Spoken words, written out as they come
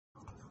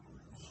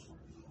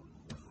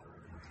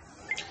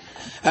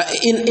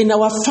In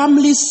our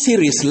family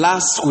series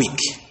last week,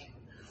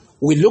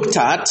 we looked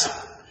at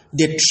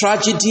the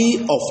tragedy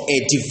of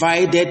a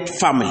divided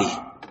family.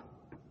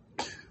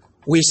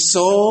 We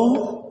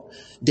saw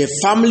the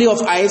family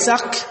of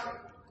Isaac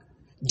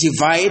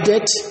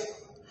divided,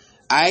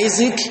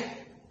 Isaac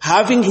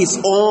having his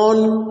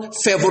own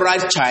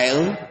favorite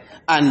child,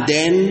 and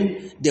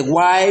then the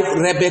wife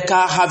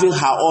Rebecca having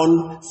her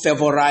own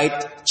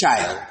favorite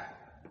child.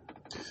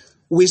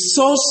 We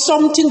saw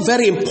something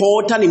very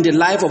important in the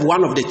life of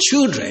one of the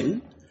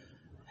children.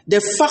 The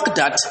fact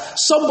that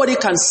somebody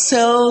can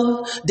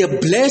sell the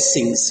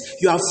blessings,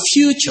 your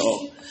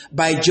future,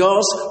 by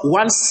just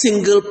one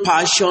single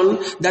passion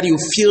that you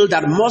feel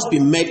that must be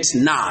met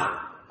now.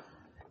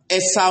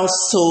 Esau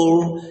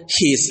sold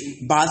his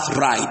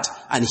birthright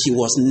and he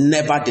was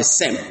never the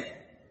same.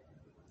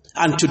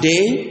 And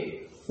today,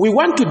 we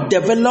want to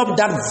develop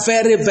that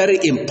very, very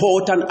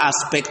important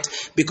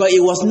aspect, because it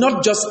was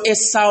not just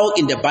Esau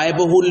in the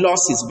Bible who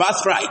lost his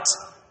birthright.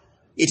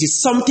 It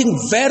is something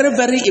very,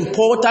 very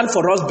important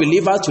for us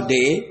believers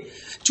today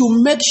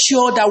to make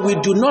sure that we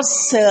do not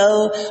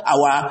sell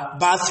our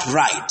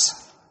birthright.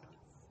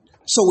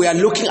 So we are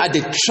looking at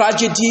the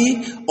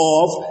tragedy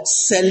of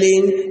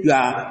selling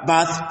your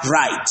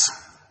birthright.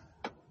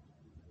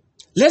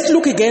 Let's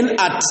look again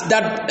at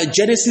that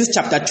Genesis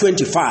chapter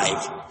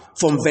 25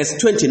 from verse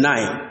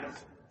 29.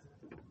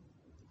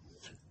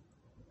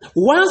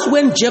 Once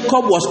when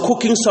Jacob was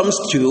cooking some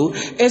stew,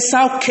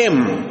 Esau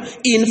came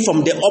in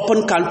from the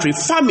open country,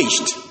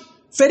 famished,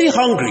 very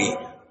hungry,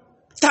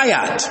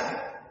 tired.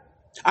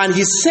 And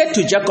he said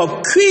to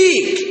Jacob,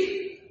 "Quick,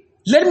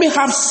 let me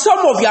have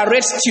some of your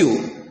red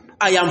stew.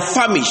 I am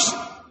famished."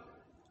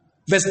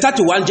 Verse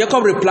 31,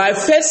 Jacob replied,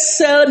 "First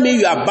sell me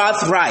your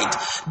birthright."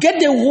 Get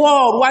the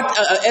word what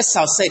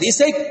Esau said. He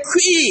said,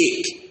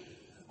 "Quick."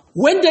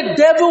 When the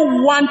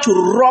devil wants to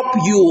rob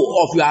you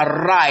of your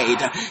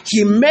right,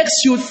 he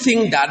makes you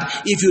think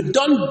that if you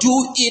don't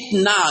do it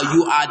now,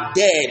 you are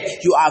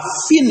dead, you are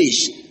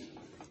finished.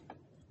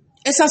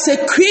 Esau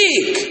said,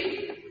 "Quick."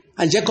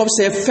 And Jacob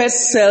said,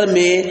 "First sell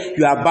me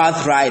your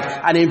birthright."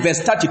 And in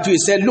verse 32, he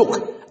said,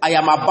 "Look, I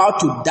am about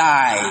to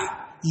die."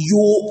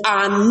 You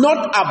are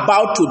not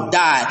about to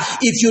die.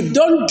 If you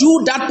don't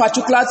do that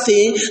particular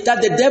thing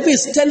that the devil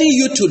is telling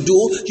you to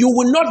do, you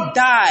will not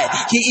die.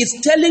 He is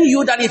telling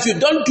you that if you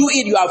don't do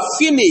it, you are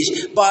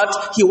finished.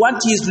 But he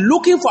is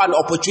looking for an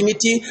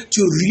opportunity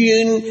to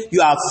ruin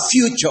your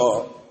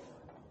future.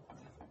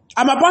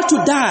 I'm about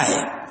to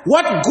die.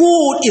 What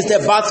good is the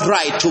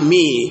birthright to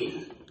me?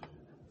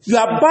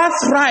 Your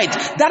birthright,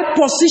 that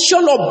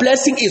position of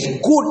blessing is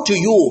good to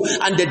you,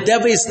 and the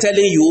devil is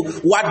telling you,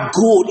 what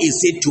good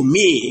is it to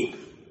me?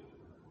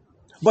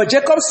 But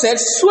Jacob said,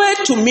 "Swear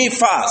to me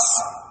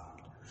first."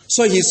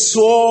 So he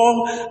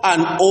swore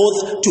an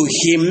oath to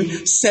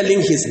him, selling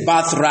his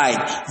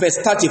birthright. Verse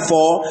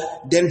 34,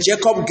 then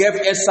Jacob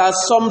gave Esau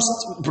some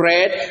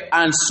bread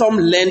and some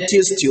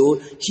lentil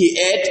stew. He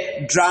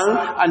ate, drank,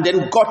 and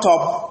then got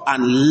up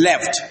and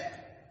left.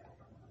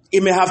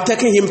 It may have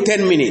taken him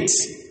 10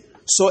 minutes.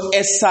 So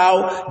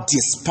Esau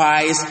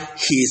despised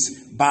his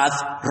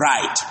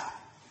birthright.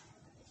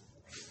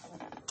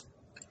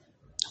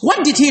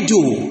 What did he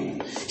do?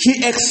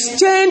 He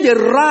exchanged the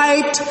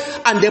right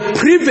and the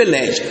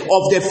privilege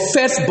of the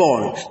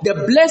firstborn, the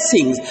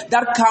blessings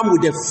that come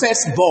with the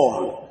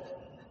firstborn.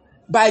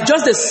 By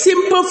just the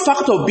simple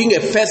fact of being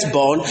a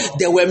firstborn,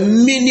 there were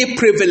many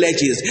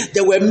privileges,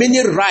 there were many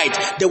rights,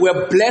 there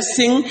were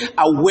blessings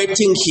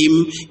awaiting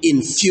him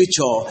in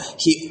future.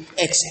 He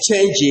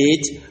exchanged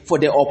it for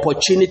the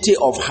opportunity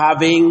of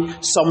having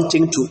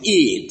something to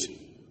eat.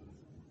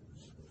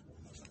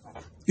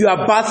 Your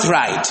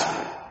birthright.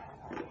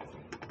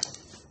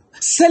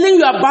 Selling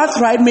your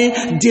birthright means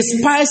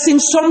despising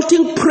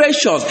something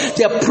precious,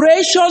 the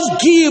precious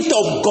gift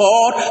of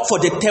God for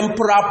the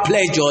temporal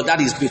pleasure that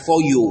is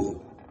before you.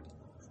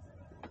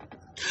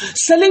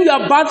 Selling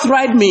your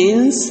birthright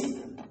means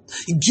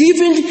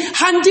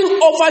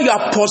handing over your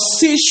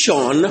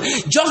position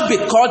just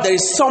because there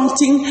is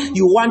something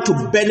you want to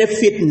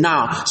benefit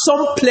now,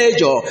 some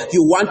pleasure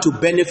you want to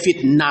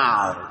benefit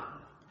now.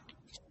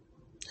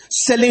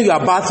 Selling your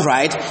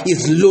birthright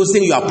is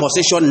losing your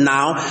position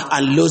now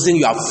and losing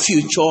your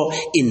future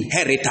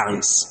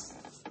inheritance.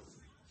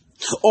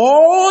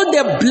 All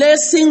the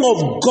blessing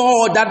of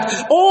God,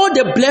 all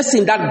the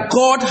blessing that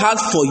God has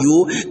for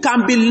you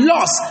can be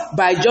lost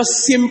by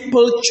just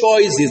simple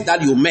choices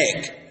that you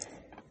make.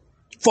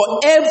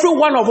 For every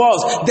one of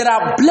us, there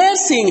are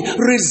blessings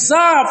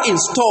reserved in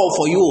store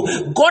for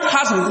you. God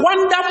has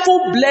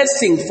wonderful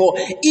blessings for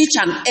each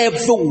and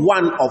every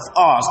one of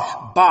us,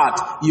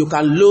 but you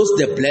can lose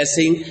the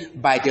blessing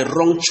by the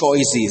wrong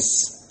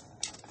choices.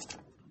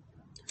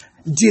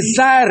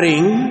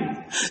 Desiring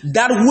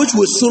that which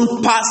will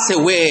soon pass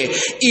away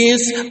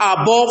is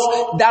above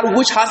that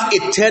which has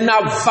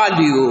eternal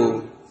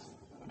value.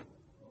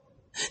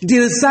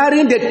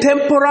 Desiring the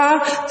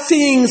temporal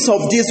things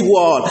of this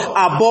world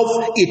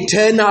above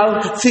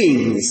eternal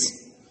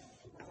things.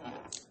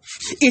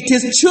 It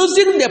is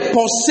choosing the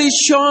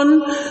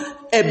position,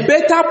 a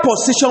better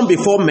position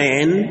before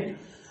men,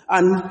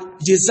 and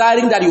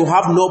desiring that you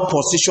have no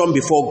position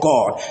before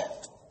God.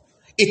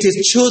 It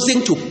is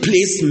choosing to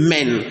please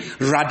men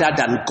rather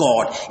than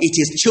God. It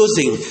is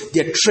choosing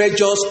the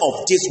treasures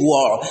of this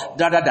world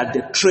rather than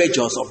the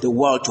treasures of the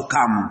world to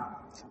come.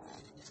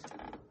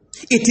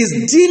 It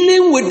is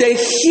dealing with the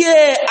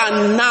here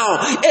and now.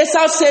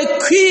 Esau said,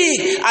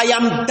 quick, I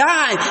am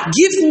dying.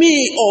 Give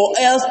me or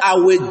else I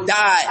will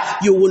die.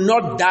 You will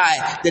not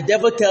die. The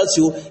devil tells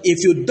you,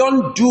 if you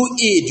don't do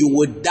it, you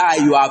will die.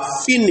 You are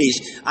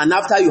finished. And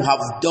after you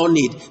have done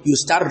it, you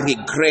start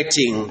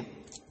regretting.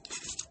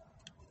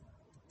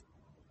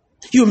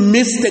 You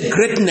miss the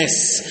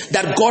greatness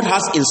that God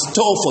has in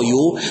store for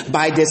you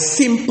by the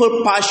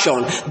simple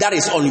passion that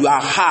is on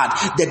your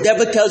heart. The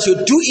devil tells you,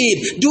 do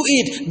it, do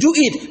it, do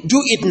it,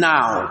 do it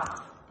now.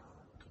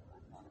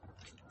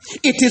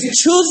 It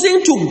is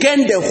choosing to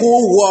gain the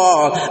whole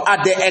world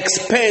at the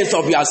expense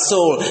of your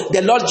soul.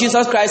 The Lord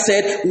Jesus Christ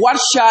said, what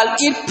shall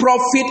it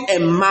profit a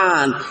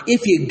man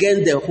if he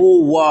gains the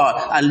whole world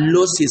and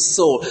lose his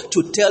soul?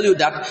 To tell you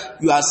that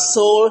your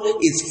soul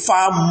is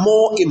far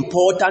more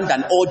important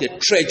than all the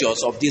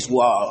treasures of this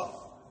world.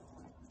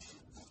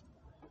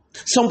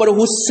 Somebody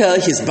who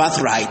sells his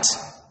birthright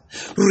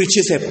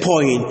reaches a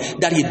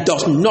point that he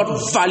does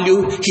not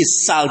value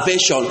his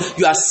salvation.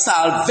 Your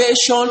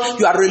salvation,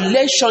 your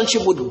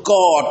relationship with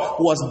God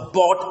was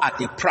bought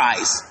at a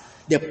price.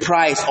 The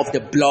price of the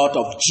blood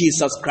of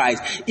Jesus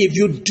Christ. If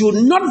you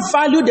do not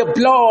value the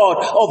blood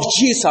of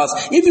Jesus,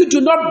 if you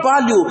do not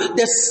value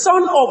the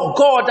Son of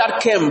God that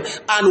came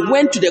and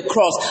went to the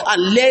cross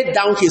and laid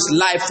down his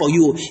life for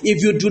you,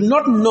 if you do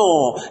not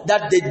know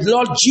that the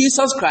Lord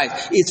Jesus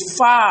Christ is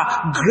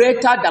far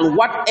greater than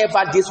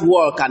whatever this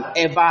world can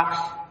ever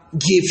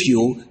give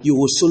you, you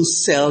will soon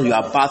sell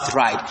your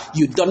birthright.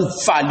 You don't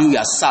value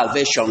your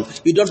salvation.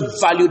 You don't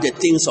value the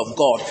things of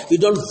God. You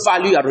don't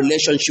value your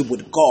relationship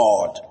with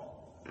God.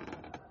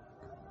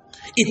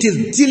 It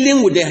is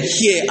dealing with the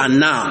here and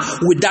now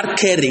without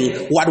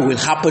caring what will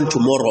happen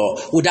tomorrow,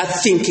 without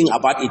thinking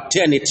about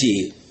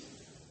eternity.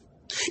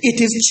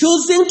 It is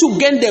choosing to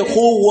gain the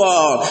whole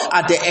world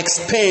at the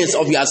expense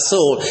of your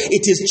soul.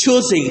 It is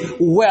choosing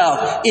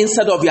wealth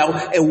instead of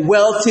a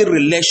wealthy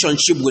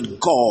relationship with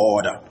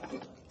God.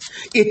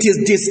 It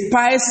is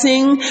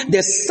despising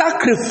the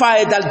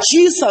sacrifice that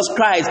Jesus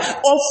Christ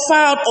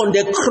offered on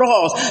the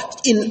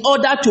cross in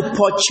order to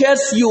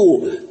purchase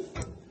you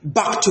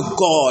back to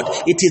God.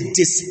 It is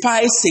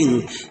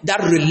despising that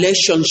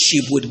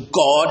relationship with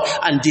God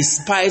and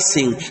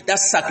despising that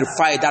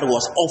sacrifice that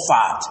was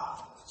offered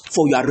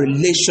for your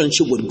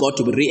relationship with God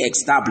to be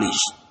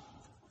re-established.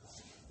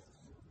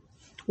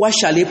 What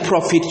shall it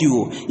profit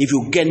you if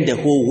you gain the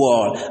whole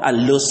world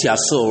and lose your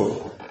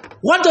soul?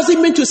 What does it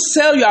mean to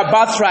sell your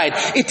birthright?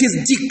 It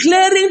is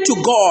declaring to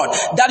God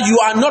that you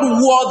are not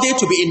worthy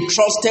to be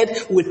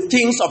entrusted with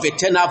things of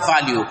eternal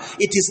value.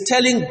 It is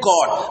telling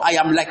God, I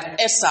am like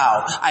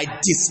Esau. I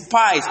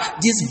despise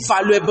this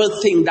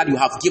valuable thing that you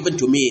have given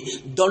to me.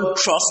 Don't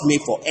trust me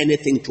for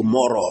anything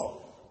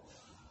tomorrow.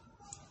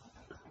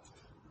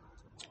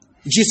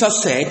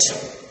 Jesus said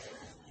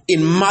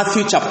in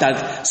Matthew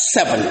chapter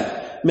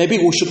 7, maybe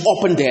we should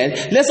open there.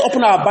 Let's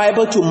open our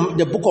Bible to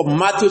the book of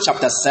Matthew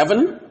chapter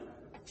 7.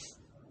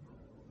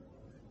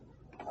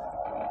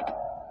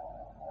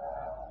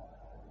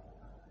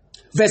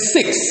 Verse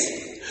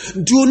 6,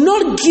 do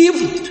not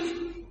give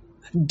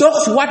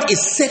dogs what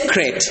is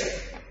sacred.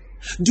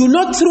 Do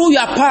not throw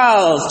your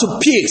pearls to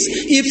pigs.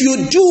 If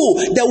you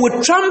do, they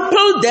will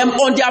trample them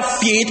on their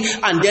feet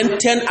and then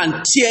turn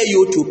and tear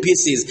you to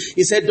pieces.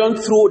 He said, don't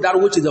throw that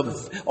which is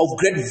of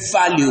great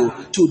value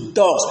to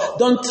dogs.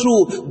 Don't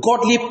throw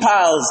godly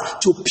pearls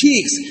to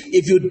pigs.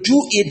 If you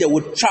do it, they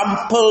will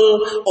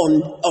trample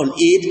on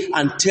it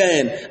and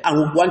turn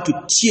and want to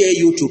tear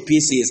you to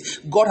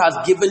pieces. God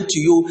has given to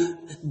you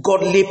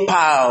godly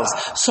pearls,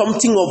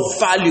 something of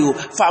value,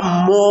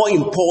 far more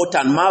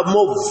important,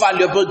 more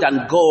valuable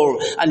than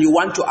gold, and you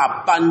want to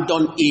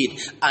abandon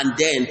it and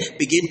then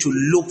begin to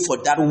look for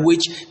that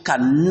which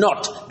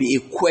cannot be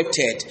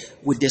equated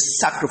with the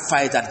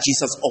sacrifice that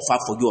Jesus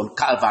offered for you on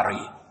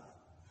Calvary.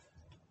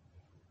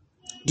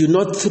 Do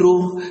not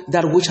throw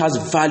that which has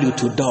value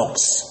to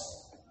dogs.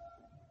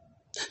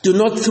 Do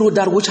not throw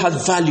that which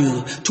has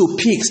value to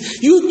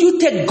pigs. You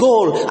take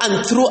gold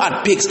and throw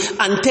at pigs,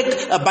 and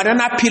take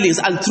banana peelings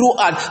and throw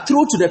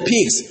to the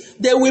pigs.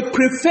 They will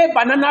prefer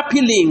banana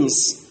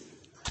peelings.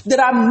 There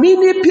are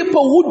many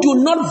people who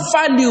do not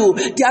value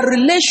their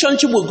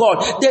relationship with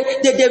God. They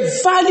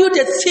value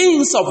the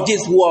things of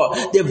this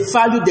world. They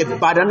value the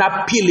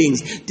banana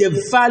peelings. They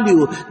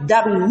value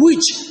that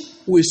which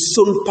will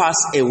soon pass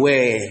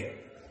away.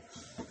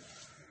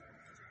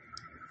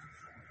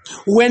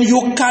 When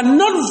you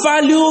cannot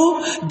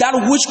value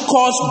that which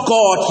caused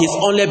God his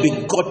only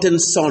begotten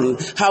Son,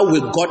 how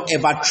will God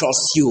ever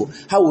trust you?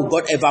 How will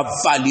God ever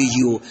value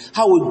you?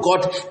 How will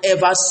God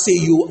ever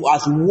see you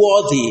as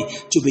worthy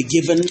to be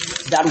given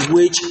that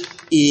which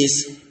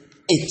is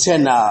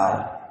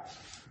eternal?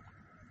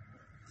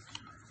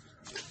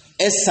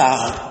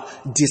 Esau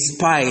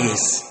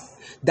despised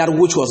that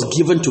which was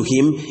given to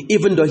him,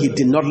 even though he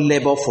did not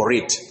labor for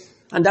it.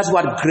 And that's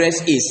what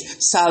grace is.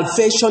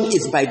 Salvation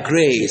is by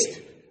grace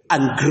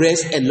and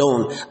grace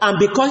alone. And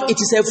because it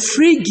is a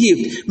free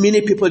gift,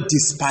 many people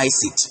despise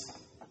it.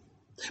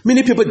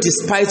 Many people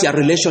despise their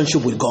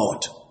relationship with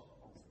God.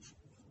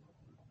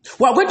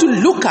 We are going to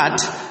look at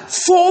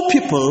 4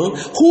 people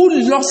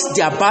who lost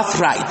their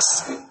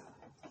birthrights,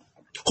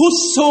 who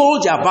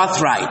sold their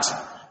birthright,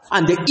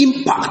 and the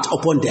impact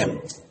upon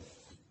them.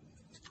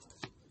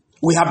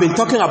 We have been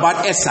talking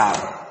about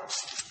Esau.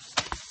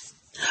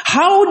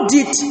 How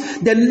did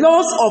the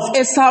loss of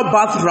Esau's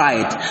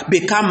birthright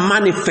become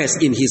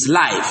manifest in his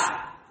life?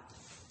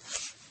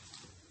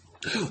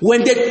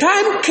 When the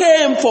time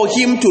came for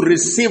him to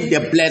receive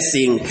the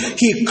blessing,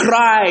 he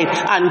cried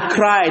and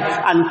cried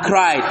and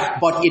cried,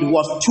 but it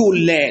was too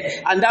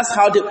late. And that's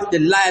how the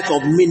life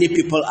of many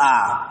people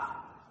are.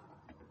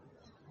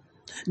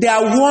 They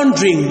are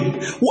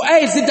wondering, why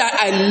is it that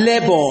I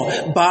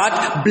labor,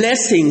 but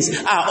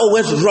blessings are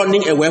always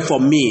running away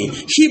from me?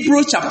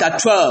 Hebrews chapter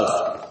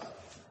 12,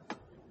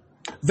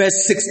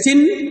 verse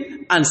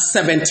 16 and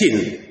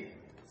 17.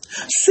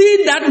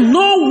 See that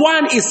no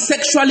one is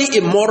sexually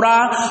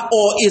immoral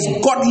or is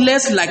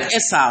godless like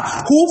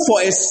Esau, who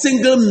for a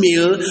single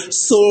meal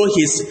sold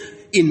his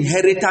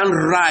inheritance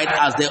right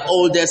as the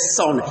oldest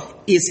son.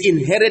 His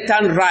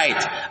inheritance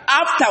right.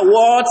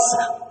 Afterwards,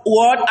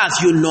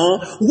 as you know,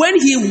 when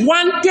he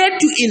wanted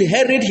to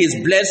inherit his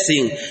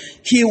blessing,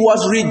 he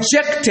was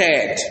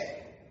rejected.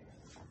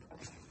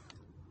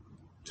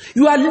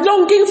 You are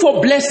longing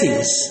for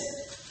blessings.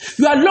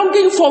 You are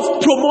longing for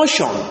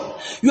promotion.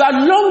 You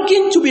are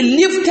longing to be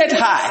lifted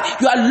high.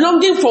 You are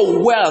longing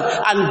for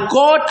wealth. And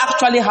God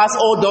actually has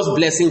all those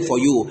blessings for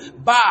you.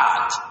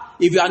 But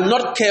if you are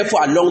not careful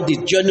along the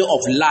journey of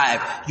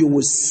life, you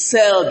will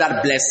sell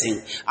that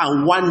blessing.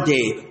 And one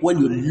day, when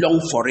you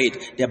long for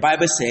it, the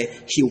Bible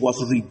says he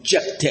was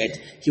rejected.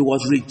 He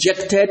was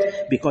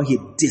rejected because he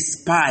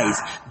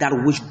despised that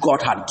which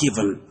God had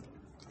given.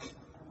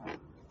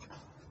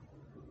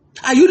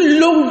 Are you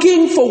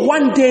longing for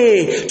one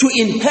day to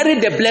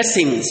inherit the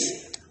blessings?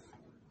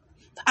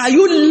 Are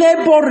you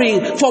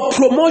laboring for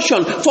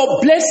promotion,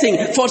 for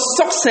blessing, for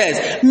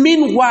success?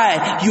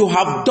 Meanwhile, you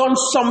have done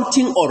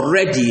something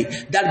already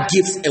that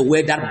gives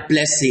away that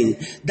blessing.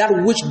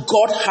 That which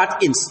God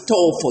had in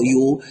store for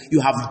you,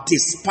 you have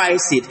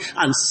despised it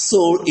and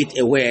sold it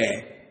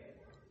away.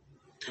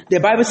 The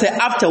Bible says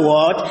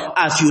afterward,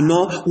 as you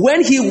know,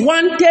 when he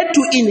wanted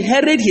to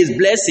inherit his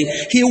blessing,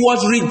 he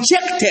was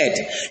rejected.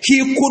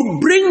 He could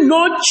bring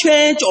no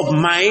change of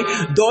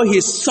mind, though he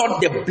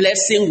sought the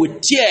blessing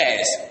with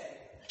tears.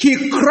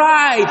 He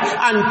cried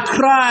and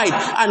cried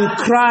and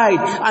cried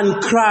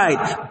and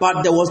cried,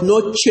 but there was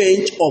no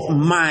change of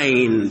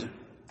mind.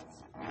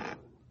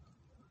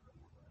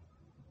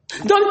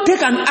 Don't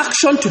take an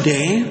action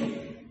today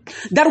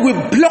that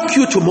will block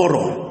you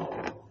tomorrow.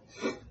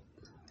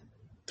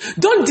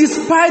 Don't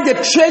despise the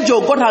treasure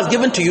God has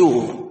given to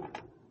you.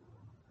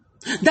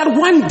 That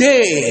one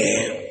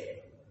day,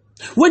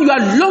 when you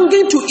are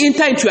longing to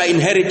enter into your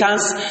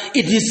inheritance,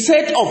 it is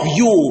said of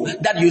you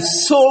that you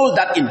sold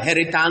that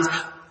inheritance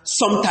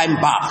sometime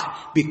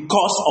back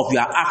because of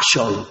your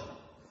action.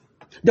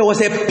 There was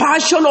a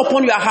passion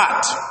upon your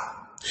heart.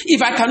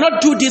 If I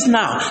cannot do this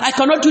now, I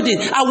cannot do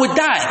this, I will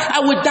die, I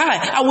will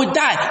die, I will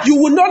die. You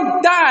will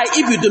not die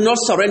if you do not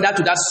surrender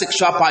to that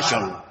sexual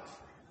passion.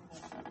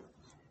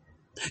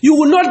 You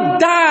will not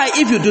die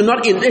if you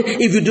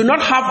do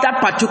not have that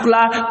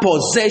particular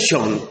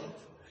possession.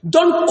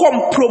 Don't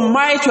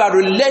compromise your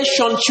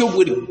relationship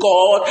with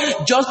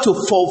God just to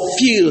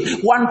fulfill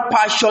one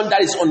passion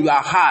that is on your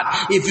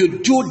heart. If you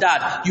do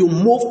that, you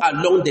move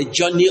along the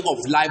journey of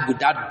life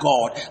without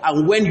God.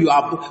 And when you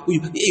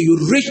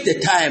reach the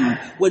time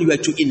when you are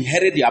to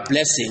inherit your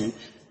blessing,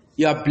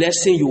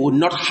 you will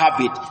not have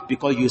it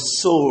because you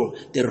sold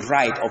the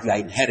right of your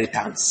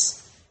inheritance.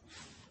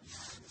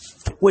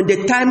 When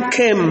the time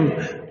came,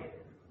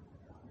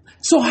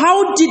 so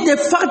how did the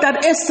fact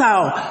that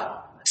Esau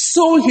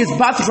sold his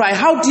birthright,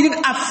 how did it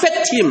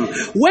affect him?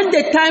 When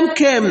the time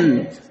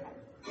came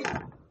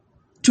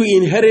to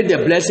inherit the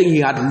blessing, he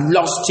had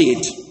lost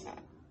it.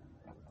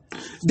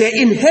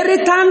 The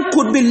inheritance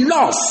could be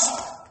lost.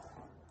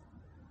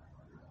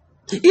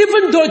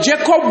 Even though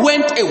Jacob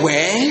went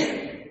away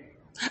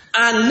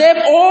and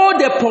left all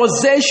the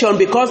possession,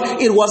 because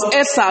it was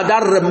Esau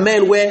that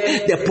remained where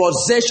the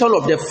possession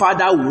of the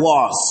father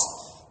was.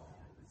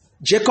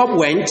 Jacob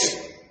went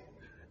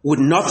with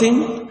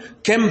nothing,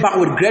 came back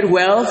with great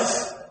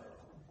wealth.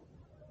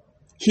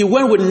 He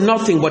went with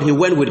nothing, but he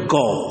went with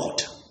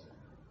God.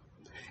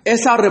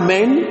 Esau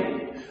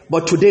remained,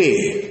 but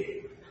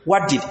today,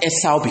 what did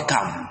Esau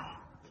become?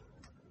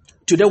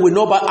 Today we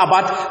know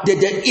about the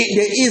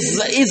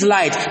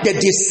Israelite, the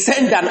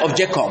descendant of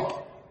Jacob.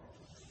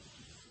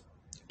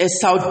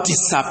 Esau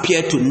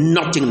disappeared to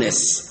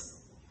nothingness.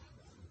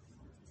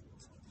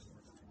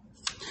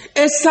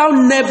 Esau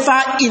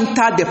never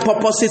entered the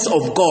purposes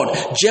of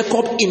God.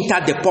 Jacob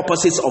entered the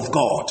purposes of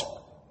God.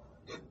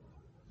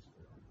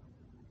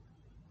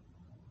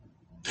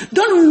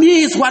 Don't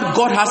miss what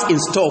God has in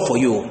store for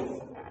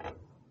you.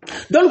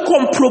 Don't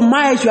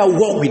compromise your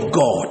walk with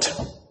God.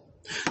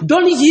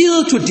 Don't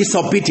yield to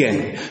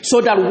disobedience,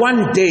 so that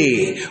one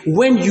day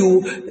when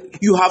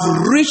you have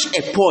reached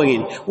a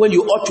point when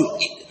you ought to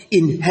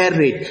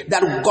inherit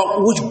that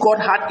which God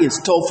had in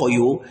store for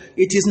you,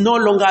 it is no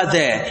longer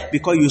there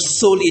because you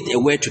sold it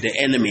away to the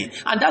enemy.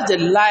 And that's the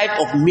life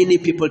of many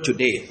people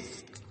today.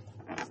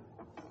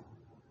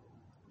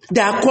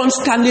 They are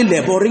constantly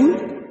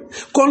laboring,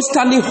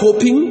 constantly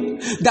hoping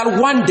that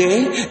one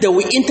day they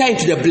will enter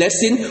into the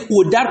blessing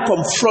without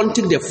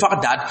confronting the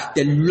fact that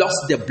they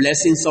lost the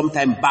blessing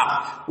sometime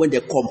back when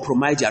they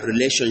compromised their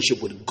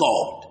relationship with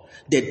God.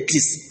 They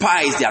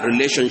despise their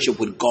relationship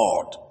with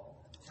God.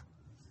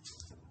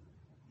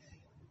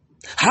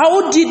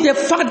 How did the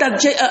fact that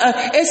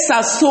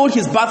Esau sold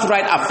his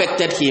birthright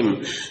affected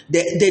him?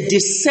 The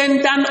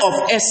descendant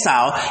of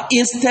Esau,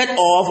 instead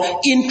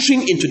of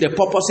entering into the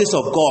purposes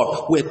of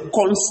God, were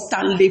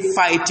constantly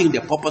fighting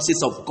the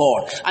purposes of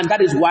God. And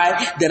that is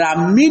why there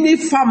are many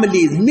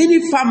families,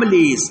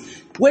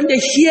 when they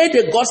hear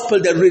the gospel,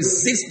 they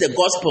resist the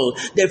gospel.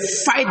 They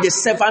fight the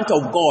servant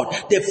of God.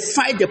 They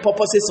fight the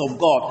purposes of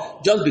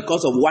God just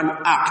because of one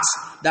act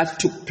that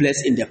took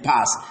place in the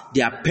past.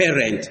 Their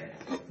parent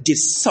did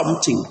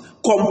something,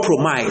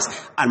 compromised,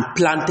 and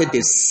planted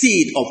the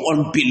seed of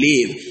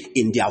unbelief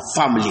in their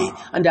family.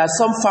 And there are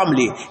some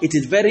family, it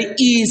is very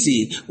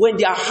easy when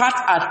their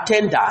hearts are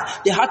tender,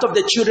 the heart of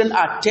the children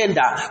are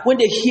tender. When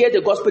they hear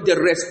the gospel, they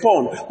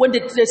respond. When they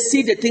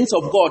see the things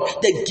of God,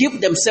 they give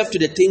themselves to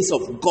the things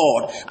of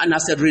God. And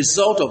as a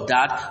result of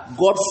that,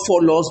 God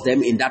follows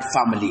them in that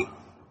family.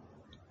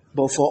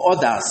 But for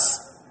others,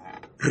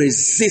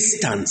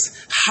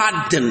 resistance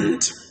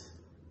hardened,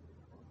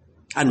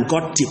 and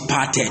God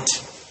departed.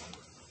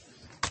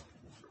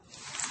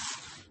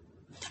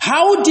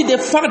 How did the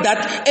fact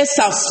that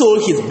Esau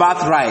sold his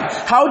birthright,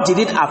 how did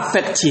it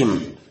affect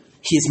him?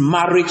 His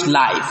marriage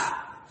life.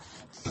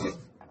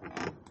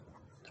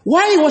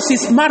 Why was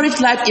his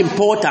marriage life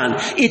important?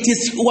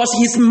 Was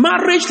his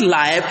marriage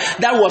life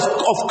that was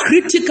of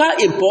critical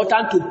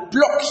importance to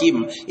block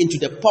him into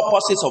the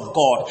purposes of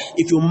God.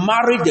 If you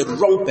marry the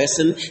wrong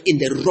person in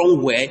the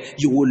wrong way,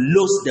 you will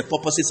lose the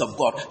purposes of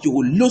God. You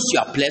will lose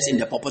your place in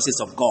the purposes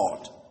of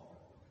God.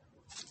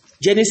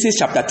 Genesis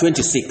chapter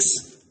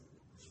 26.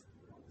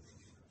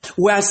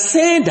 We are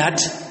saying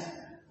that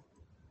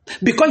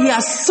because he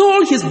has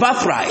sold his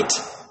birthright,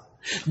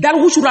 that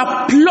which would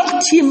have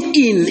plucked him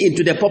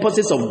into the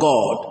purposes of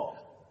God,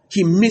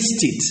 he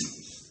missed it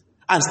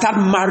and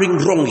started marrying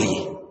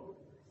wrongly.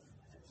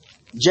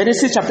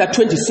 Genesis chapter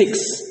 26.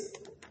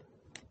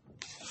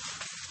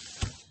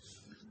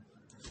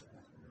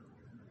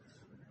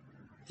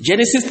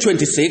 Genesis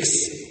 26,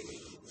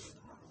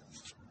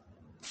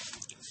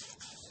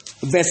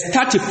 verse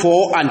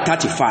 34 and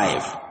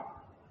 35.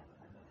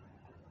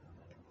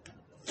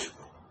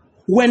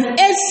 When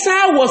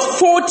Esau was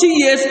 40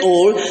 years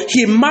old,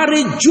 he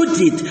married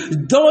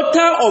Judith,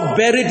 daughter of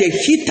Beri the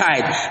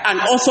Hittite, and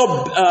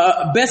also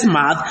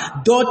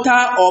Basemath,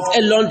 daughter of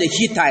Elon the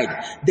Hittite.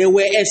 They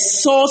were a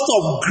source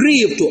of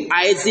grief to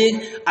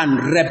Isaac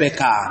and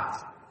Rebekah.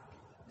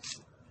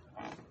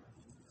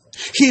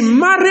 He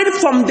married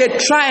from the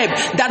tribe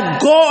that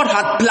God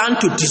had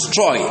planned to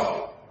destroy.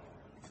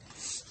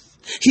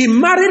 He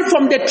married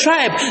from the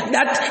tribe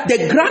that the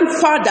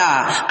grandfather,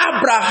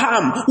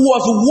 Abraham,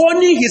 was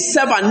warning his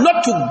servant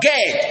not to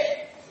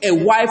get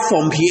a wife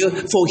from here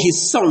for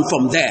his son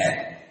from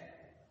there.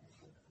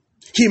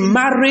 He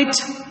married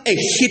a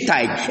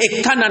Hittite,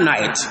 a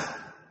Canaanite.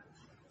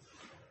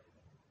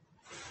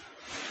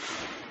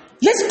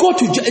 Let's go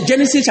to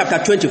Genesis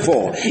chapter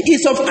 24.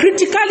 It's of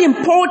critical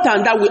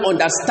importance that we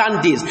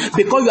understand this,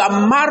 because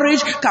your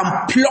marriage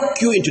can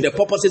pluck you into the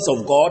purposes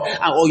of God,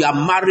 or your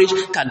marriage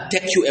can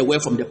take you away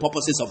from the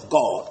purposes of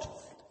God.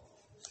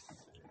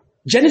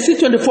 Genesis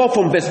 24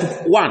 from verse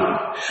 1.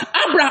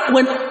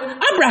 When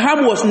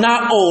Abraham was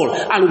now old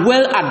and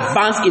well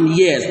advanced in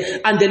years,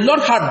 and the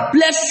Lord had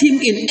blessed him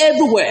in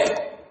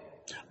everywhere.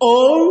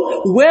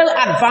 Old, well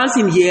advanced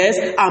in years,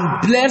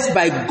 and blessed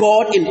by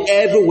God in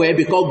every way,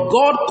 because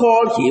God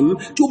called him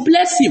to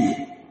bless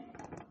him.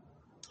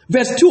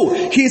 Verse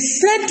 2, he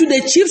said to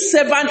the chief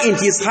servant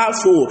in his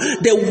household,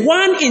 the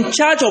one in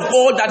charge of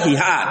all that he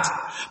had,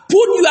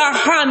 put your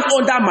hand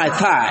under my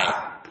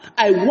thigh.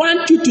 I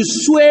want you to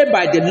swear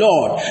by the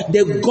Lord,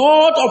 the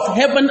God of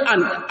heaven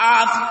and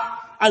earth,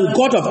 and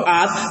God of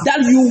earth,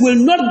 that you will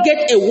not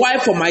get a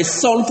wife for my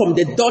son from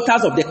the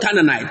daughters of the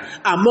Canaanite,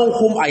 among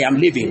whom I am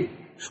living.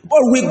 But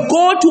we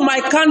go to my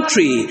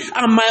country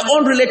and my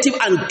own relative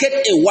and get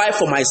a wife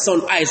for my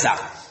son Isaac.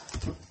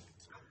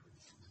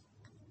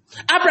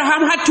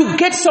 Abraham had to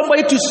get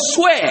somebody to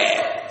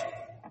swear,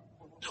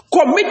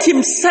 commit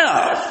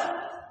himself,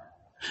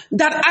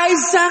 that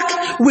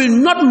Isaac will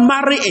not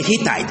marry a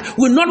Hittite,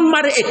 will not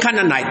marry a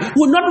Canaanite,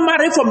 will not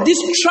marry from this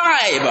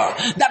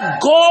tribe that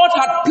God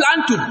had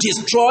planned to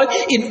destroy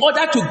in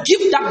order to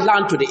give that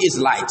land to the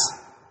Israelites.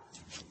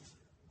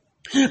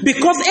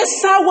 Because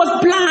Esau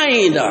was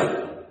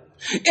blind.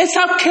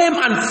 Esau came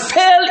and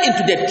fell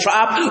into the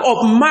trap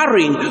of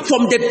marrying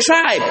from the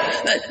tribe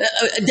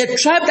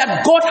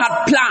that God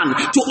had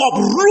planned to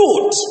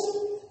uproot.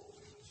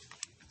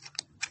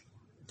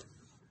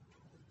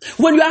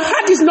 When your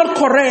heart is not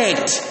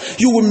correct,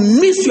 you will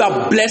miss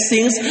your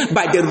blessings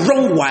by the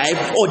wrong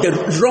wife or the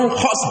wrong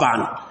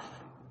husband.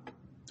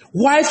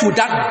 Wife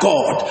without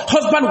God,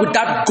 husband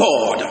without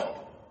God.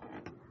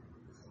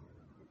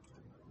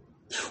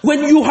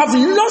 When you have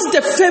lost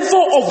the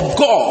favor of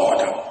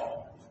God,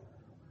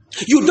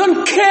 you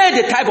don't care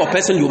the type of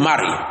person you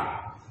marry.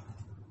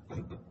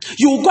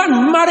 You go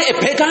and marry a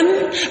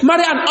pagan,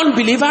 marry an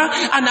unbeliever,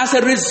 and as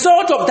a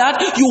result of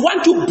that, you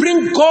want to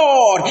bring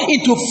God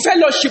into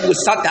fellowship with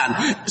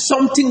Satan.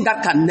 Something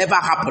that can never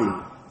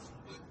happen.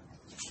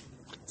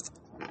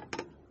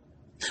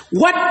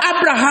 What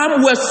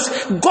Abraham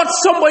got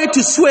somebody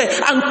to swear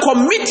and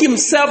commit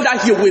himself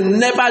that he will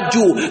never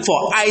do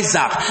for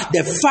Isaac,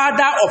 the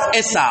father of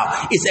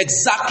Esau, is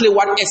exactly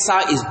what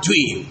Esau is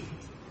doing.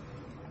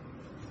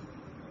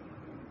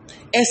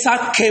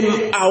 Esau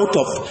came out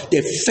of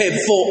the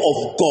favor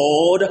of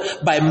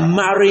God by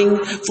marrying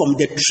from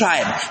the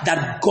tribe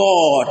that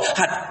God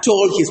had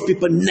told his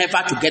people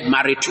never to get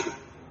married to.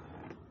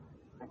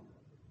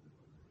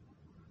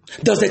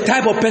 Does the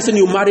type of person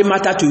you marry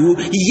matter to you?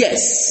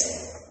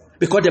 Yes.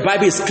 Because the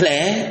Bible is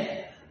clear.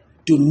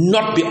 Do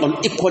not be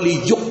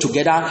unequally yoked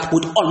together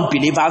with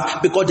unbelievers,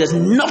 because there's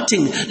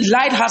nothing.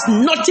 Light has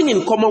nothing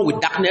in common with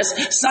darkness.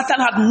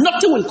 Satan has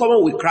nothing in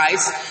common with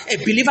Christ. A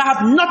believer has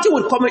nothing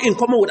in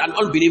common with an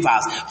unbeliever.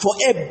 For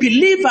a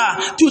believer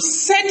to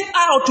set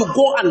out to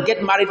go and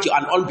get married to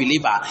an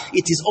unbeliever,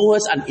 it is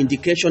always an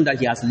indication that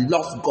he has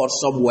lost God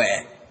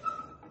somewhere.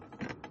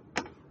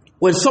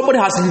 When somebody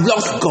has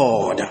lost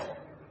God,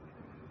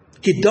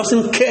 he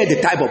doesn't care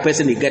the type of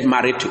person he gets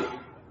married to.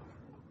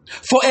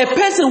 For a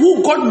person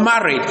who got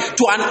married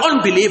to an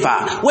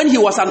unbeliever when he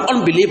was an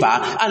unbeliever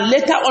and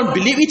later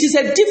unbelieved, it is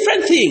a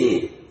different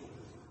thing.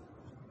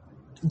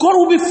 God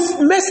will be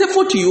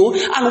merciful to you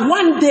and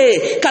one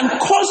day can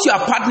cause your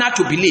partner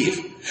to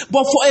believe.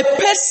 But for a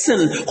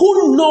person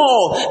who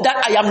knows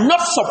that I am not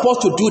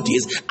supposed to do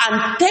this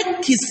and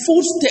take his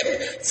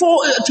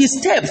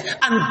steps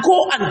and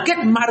go and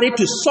get married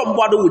to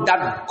somebody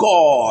without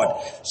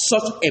God,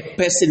 such a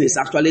person is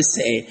actually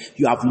saying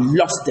you have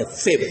lost the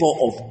favor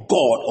of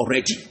God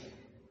already.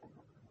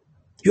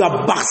 You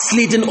are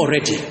backsliding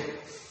already.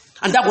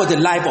 And that was the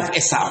life of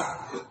Esau.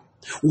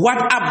 What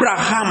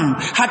Abraham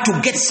had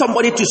to get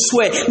somebody to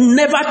swear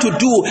never to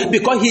do,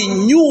 because he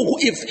knew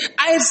if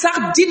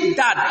Isaac did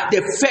that,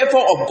 the favor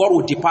of God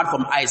would depart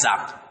from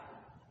Isaac.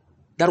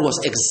 That was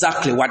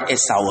exactly what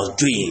Esau was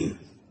doing.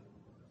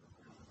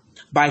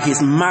 By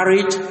his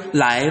married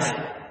life,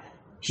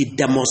 he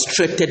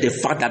demonstrated the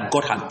fact that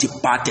God had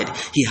departed.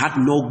 He had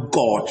no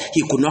God.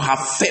 He could not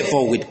have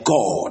favor with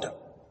God.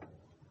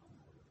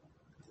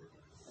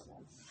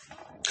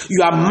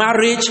 Your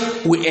marriage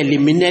will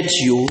eliminate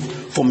you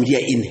from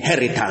your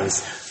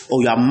inheritance,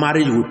 or your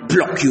marriage will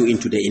block you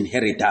into the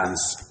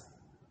inheritance.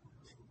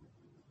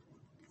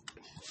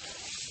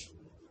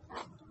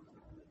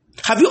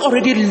 Have you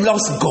already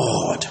lost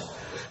God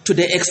to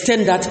the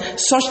extent that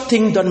such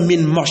things don't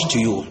mean much to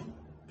you?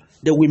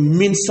 They will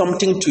mean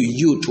something to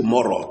you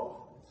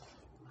tomorrow.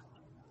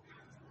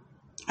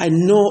 I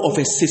know of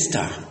a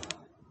sister.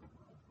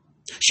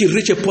 She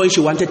reached a point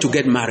she wanted to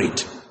get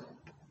married.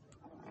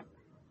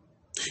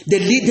 The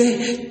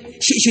leader,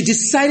 she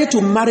decided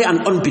to marry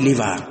an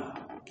unbeliever.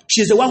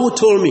 She's the one who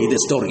told me the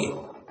story.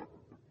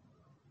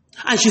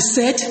 And she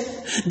said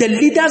the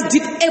leaders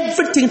did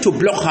everything to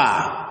block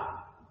her.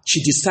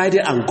 She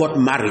decided and got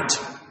married.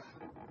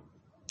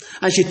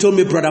 And she told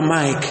me, Brother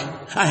Mike,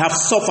 I have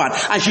suffered.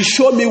 And she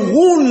showed me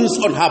wounds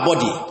on her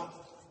body.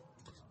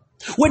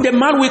 When the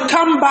man will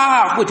come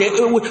back with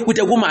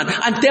a woman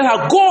and tell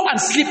her, go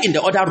and sleep in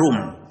the other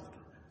room,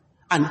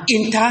 and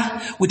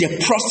enter with a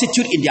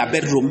prostitute in their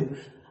bedroom,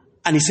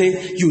 and he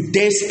said, you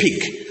dare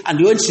speak.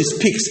 And when she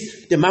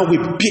speaks, the man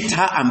will beat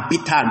her and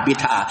beat her and beat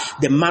her.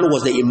 The man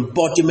was the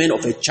embodiment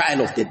of a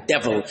child of the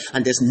devil,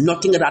 and there's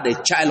nothing that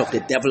a child of the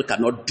devil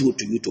cannot do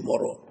to you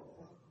tomorrow.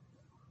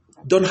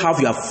 Don't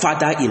have your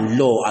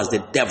father-in-law as the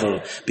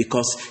devil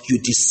because you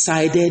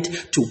decided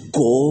to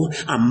go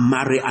and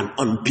marry an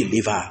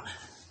unbeliever.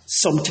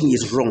 Something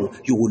is wrong.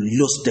 You will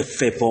lose the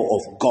favor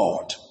of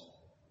God.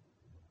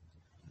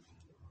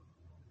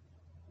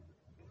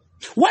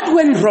 What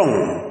went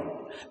wrong?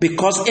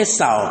 Because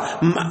Esau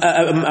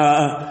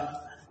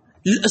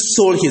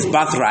sold his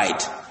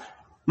birthright.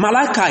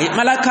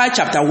 Malachi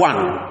chapter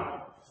 1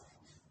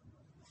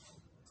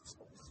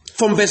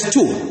 from verse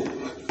 2.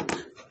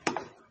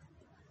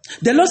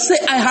 The Lord said,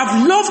 I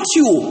have loved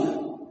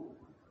you,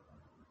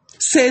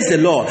 says the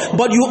Lord.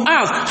 But you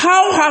ask,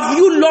 how have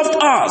you loved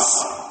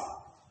us?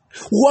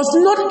 Was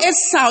not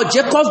Esau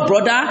Jacob's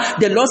brother?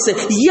 The Lord said,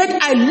 yet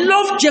I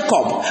loved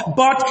Jacob,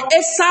 but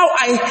Esau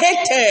I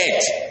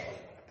hated.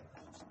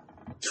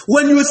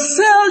 When you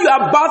sell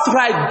your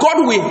birthright,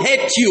 God will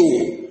hate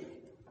you.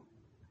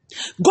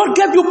 God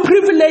gave you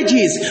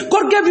privileges.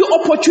 God gave you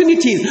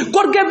opportunities.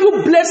 God gave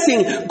you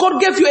blessing.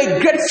 God gave you a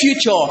great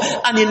future.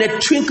 And in a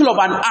twinkle of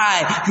an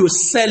eye, you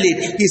sell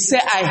it. He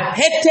said, I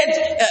hated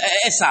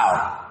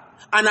Esau.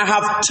 And I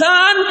have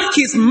turned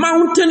his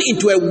mountain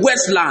into a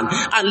wasteland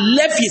and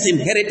left his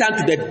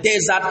inheritance to the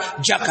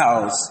desert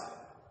jackals.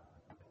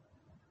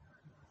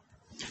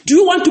 Do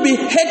you want to be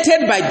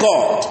hated by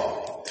God?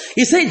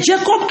 He said,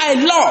 Jacob I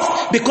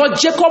love,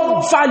 because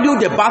Jacob valued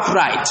the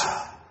birthright.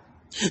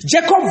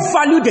 Jacob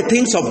valued the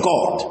things of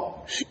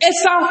God.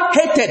 Esau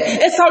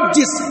hated, Esau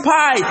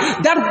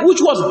despised that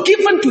which was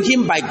given to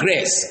him by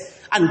grace.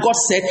 And God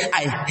said,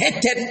 I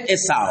hated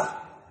Esau.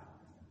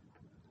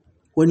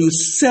 When you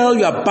sell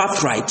your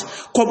birthright,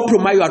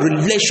 compromise your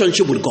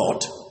relationship with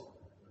God.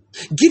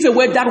 Give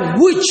away that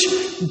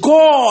which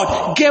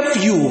God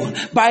gave you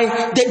by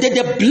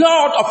the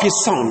blood of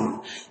his son.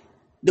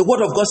 The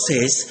word of God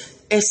says,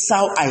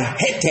 Esau I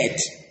hated.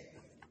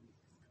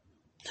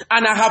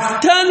 And I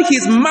have turned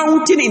his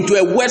mountain into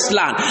a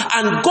wasteland.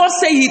 And God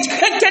said he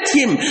hated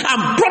him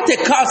and brought a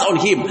curse on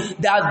him.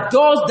 There are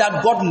those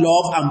that God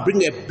loves and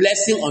bring a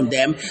blessing on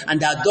them. And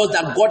there are those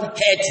that God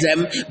hates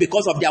them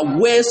because of their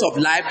ways of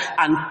life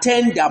and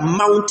turned their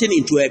mountain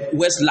into a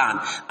wasteland.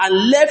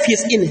 And left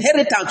his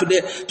inheritance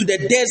to the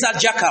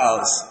desert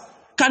jackals.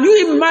 Can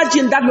you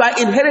imagine that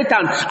your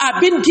inheritance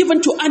are being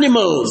given to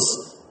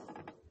animals?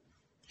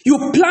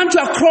 You plant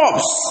your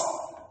crops.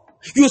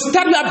 You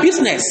start your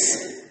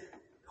business.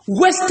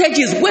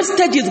 Wastages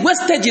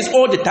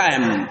all the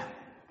time.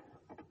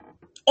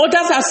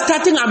 Others are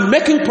starting and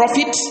making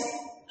profits,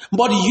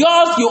 but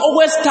yours, you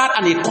always start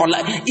and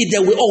they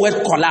will always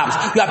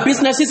collapse. Your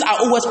businesses are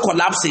always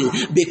collapsing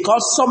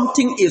because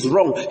something is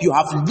wrong. You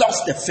have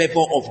lost the favor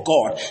of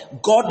God.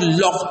 God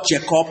loved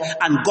Jacob,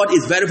 and God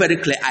is very, very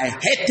clear. I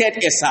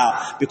hated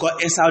Esau because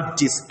Esau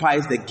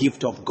despised the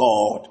gift of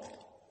God.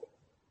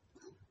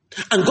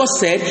 And God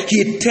said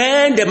he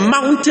turned the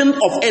mountain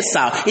of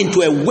Esau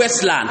into a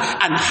wasteland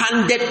and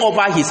handed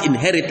over his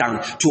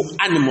inheritance to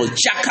animals,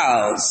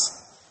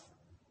 jackals.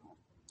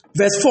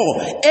 Verse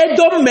 4,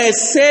 Edom may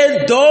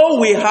say, though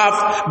we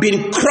have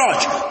been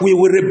crushed, we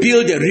will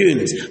rebuild the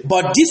ruins.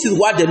 But this is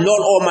what the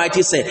Lord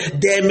Almighty said,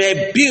 they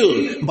may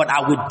build, but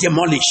I will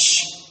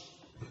demolish.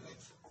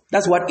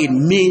 That's what it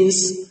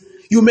means.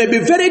 You may be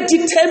very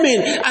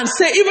determined and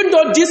say, even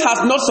though this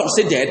has not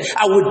succeeded,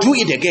 I will do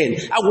it again.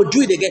 I will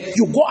do it again.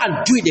 You go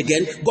and do it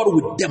again, God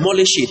will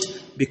demolish it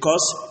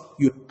because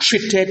you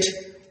treated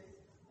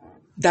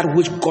that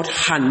which God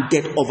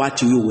handed over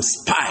to you with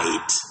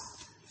spite.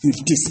 You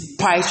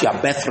despise your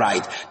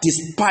birthright,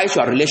 despise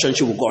your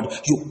relationship with God.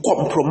 You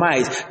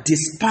compromise,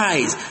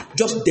 despise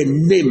just the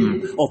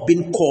name of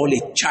being called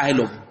a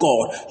child of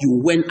God. You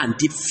went and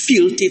did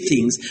filthy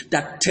things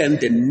that turned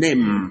the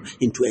name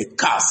into a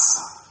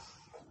curse.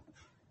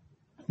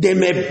 They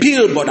may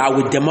build, but I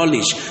will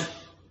demolish.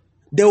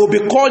 They will be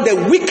called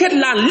the wicked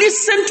land.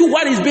 Listen to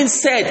what is being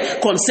said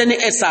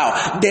concerning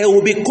Esau. They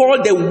will be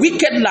called the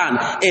wicked land,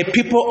 a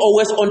people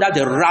always under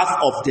the wrath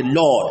of the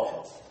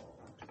Lord.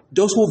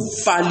 Those who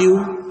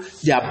value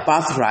their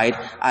birthright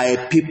are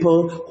a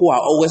people who are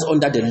always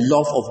under the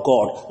love of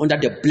God, under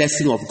the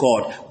blessing of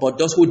God. But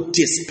those who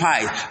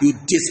despise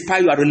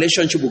your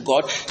relationship with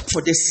God,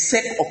 for the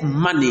sake of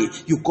money,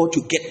 you go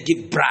to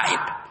give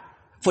bribe.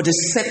 For the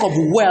sake of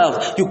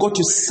wealth, you go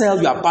to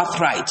sell your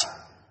birthright.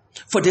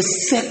 For the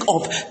sake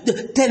of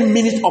the 10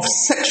 minutes of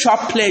sexual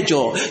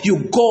pleasure,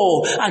 you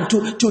go and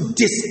to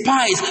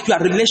despise your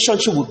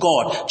relationship with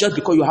God just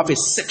because you have a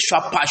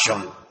sexual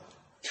passion.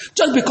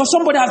 Just because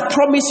somebody has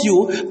promised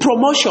you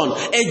promotion,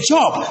 a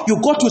job, you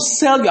go to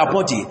sell your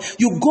body.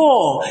 You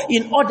go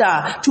in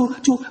order to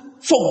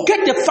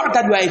forget the fact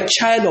that you are a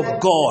child of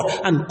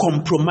God and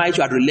compromise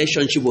your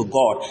relationship with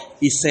God.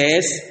 He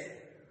says,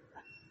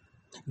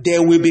 they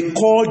will be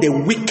called the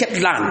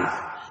wicked land,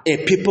 a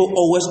people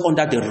always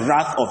under the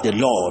wrath of the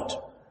Lord.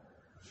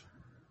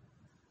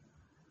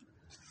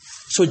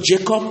 So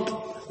Jacob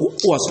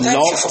was loved.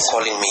 Thank you for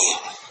calling me.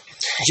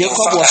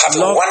 Jacob was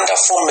loved.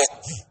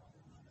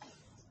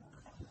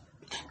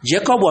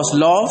 Jacob was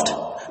loved,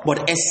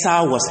 but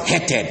Esau was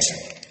hated.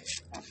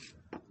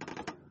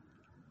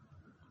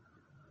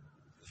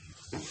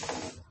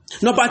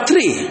 Number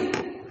 3.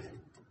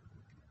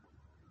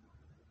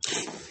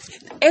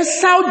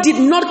 Esau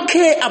did not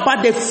care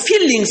about the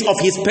feelings of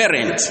his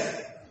parents.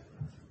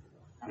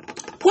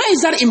 Why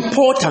is that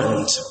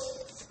important?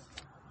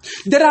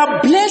 There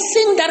are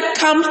blessings that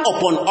come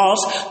upon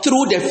us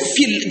through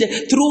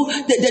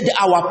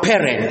our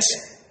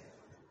parents.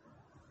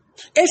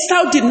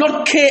 Esau did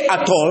not care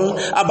at all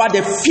about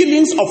the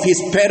feelings of his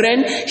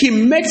parent. He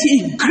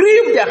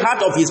grieved the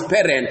heart of his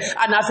parent.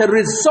 And as a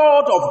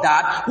result of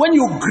that, when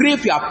you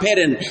grieve your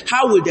parent,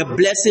 how will the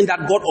blessing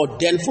that God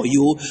ordained for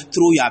you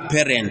through your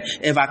parent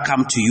ever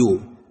come to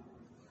you?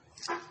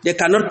 They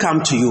cannot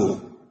come to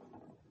you.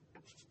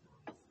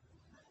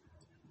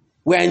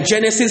 We're in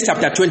Genesis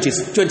chapter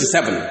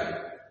 27.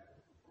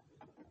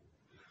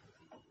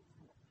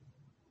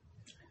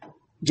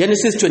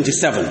 Genesis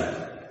 27.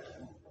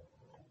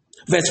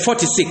 Verse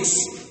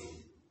 46.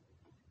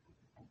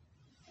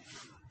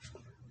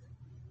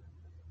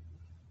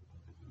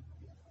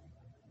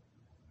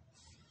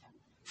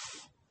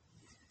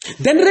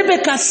 Then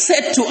Rebekah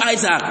said to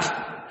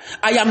Isaac,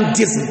 I am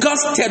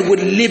disgusted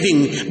with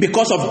living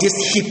because of this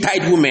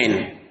Hittite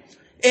woman.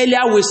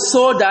 Earlier we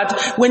saw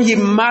that when he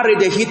married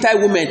the Hittite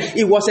woman,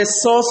 it was a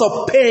source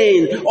of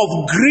pain,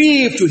 of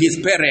grief to his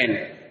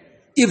parents.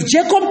 If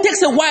Jacob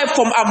takes a wife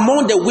from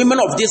among the women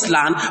of this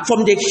land,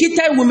 from the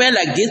Hittite women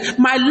like this,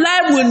 my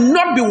life will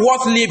not be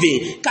worth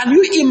living. Can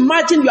you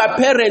imagine your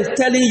parents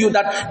telling you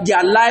that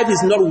their life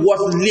is not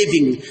worth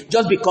living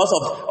just because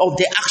of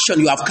the action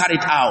you have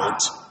carried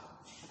out?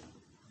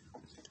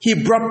 He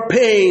brought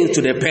pain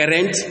to the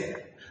parent,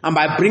 and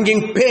by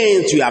bringing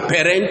pain to your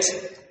parent,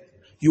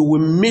 you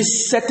will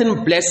miss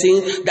certain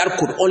blessings that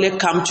could only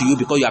come to you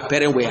because your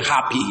parents were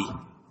happy.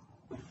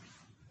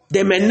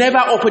 They may never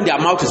open their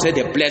mouth to say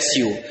they bless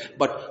you,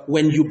 but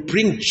when you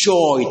bring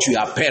joy to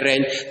your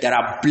parent, there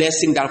are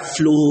blessings that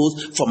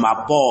flows from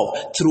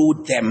above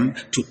through them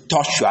to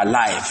touch your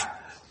life.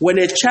 When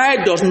a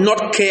child does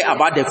not care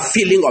about the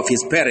feeling of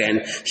his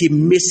parent, he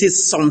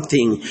misses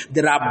something.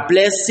 There are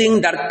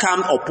blessings that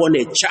come upon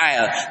a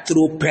child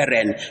through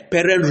parent.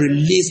 Parents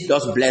release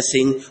those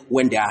blessings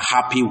when they are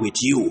happy with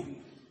you.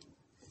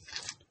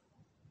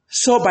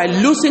 So by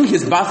losing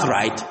his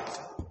birthright,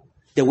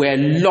 there were a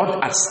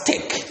lot at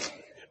stake.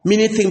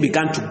 Many things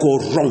began to go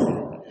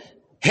wrong.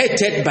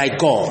 Hated by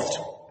God.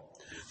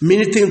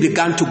 Many things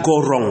began to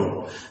go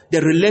wrong.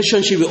 The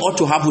relationship he ought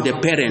to have with the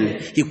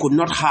parent, he could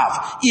not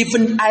have.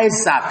 Even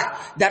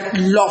Isaac, that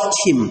loved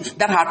him,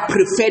 that had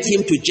preferred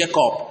him to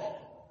Jacob,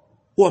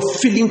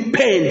 was feeling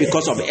pain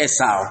because of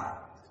Esau.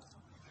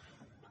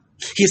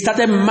 He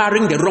started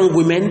marrying the wrong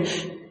women.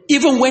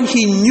 Even when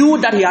he knew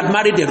that he had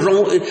married the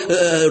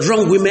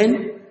wrong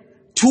women,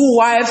 2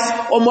 wives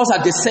almost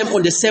on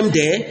the same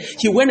day,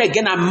 he went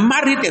again and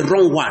married the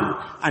wrong one,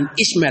 an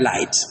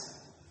Ishmaelite.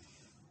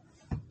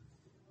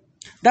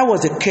 That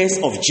was the case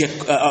of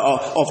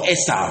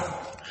Esau.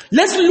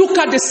 Let's look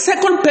at the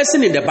second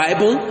person in the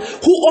Bible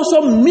who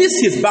also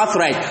missed his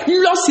birthright,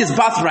 lost his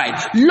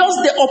birthright, lost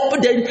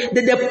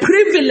the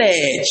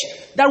privilege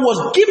that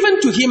was given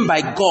to him by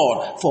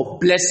God for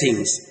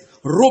blessings.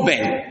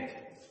 Reuben.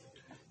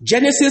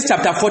 Genesis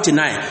chapter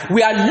 49.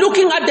 We are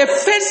looking at the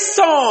first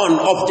son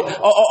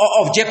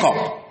of Jacob,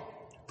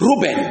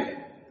 Reuben.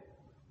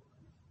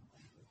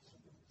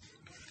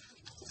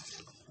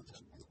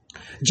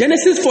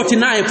 Genesis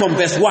 49 from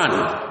verse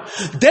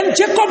 1. Then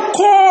Jacob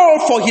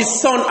called for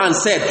his son and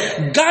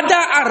said, gather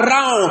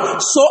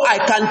around so I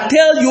can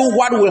tell you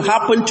what will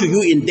happen to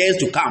you in days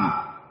to come.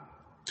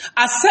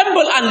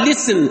 Assemble and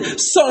listen,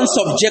 sons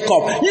of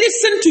Jacob.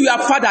 Listen to your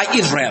father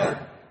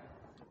Israel.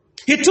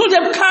 He told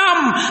them,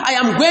 come, I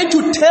am going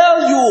to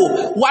tell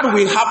you what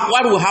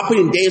will happen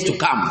in days to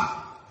come.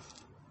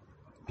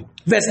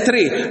 Verse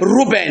 3,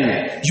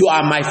 Reuben, you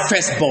are my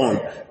firstborn.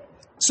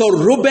 So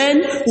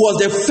Reuben was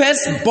the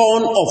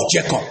firstborn of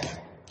Jacob.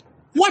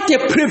 What a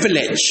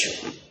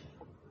privilege.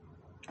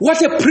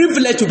 What a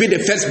privilege to be the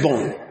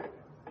firstborn.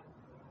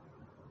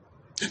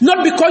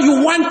 Not because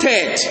you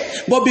wanted,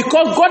 but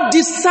because God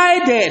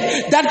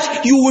decided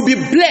that you will be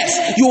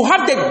blessed. You will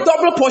have the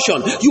double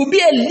portion. You will be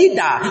a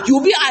leader. You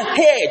will be a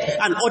head,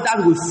 and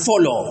others will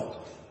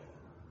follow.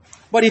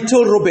 But he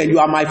told Reuben, you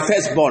are my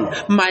firstborn,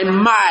 my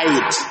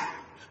might.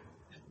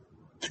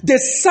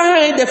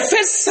 The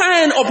first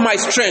sign of my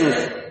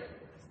strength.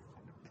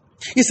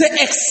 He said,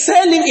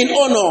 excelling in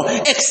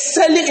honor,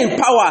 excelling in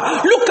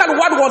power. Look at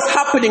what was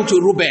happening to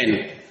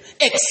Reuben.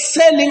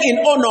 Excelling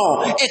in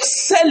honor,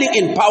 excelling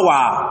in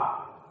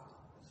power.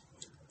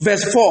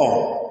 Verse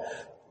 4,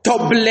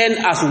 turbulent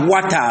as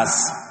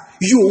waters,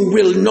 you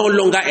will no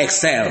longer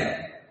excel.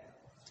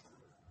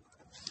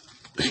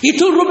 He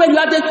told Reuben, you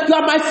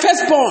are my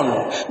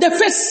firstborn, the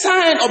first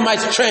sign of my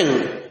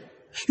strength.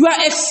 You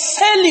are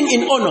excelling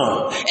in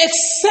honor,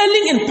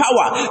 excelling in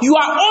power. You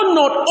are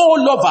honored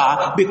all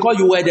over because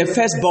you were the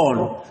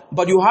firstborn.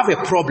 But you have a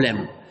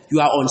problem. You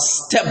are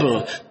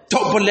unstable,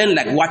 turbulent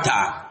like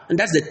water. And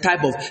that's the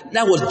type of,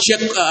 that was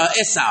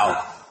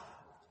Esau.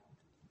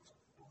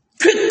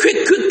 Quick.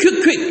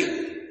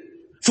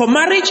 For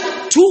marriage,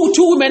 two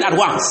women at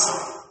once.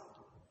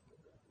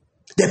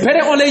 The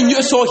parent only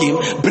saw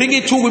him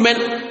bringing 2 women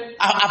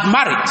I've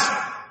married.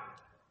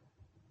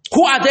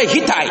 Who are the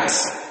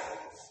Hittites?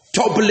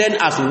 Turbulent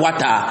as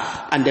water.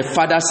 And the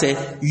father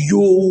said,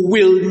 you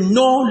will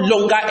no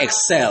longer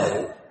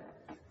excel.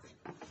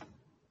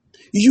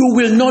 You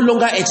will no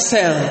longer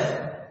excel.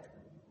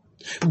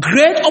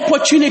 Great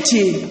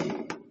opportunity,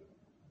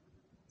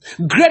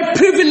 great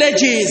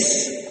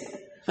privileges.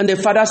 And the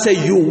father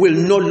said, you will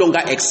no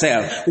longer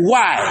excel.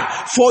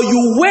 Why? For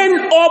you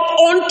went up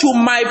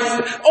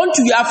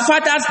onto your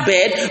father's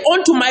bed,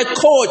 onto my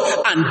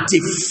court, and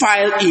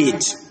defiled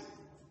it.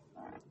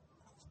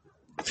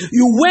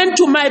 You went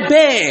to my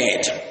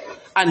bed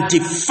and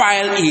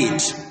defiled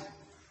it.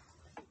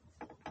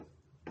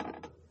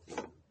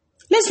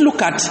 Let's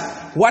look at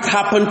what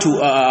happened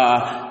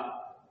to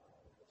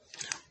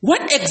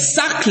what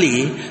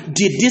exactly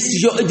did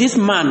this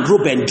man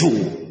Reuben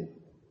do?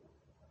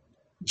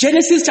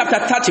 Genesis chapter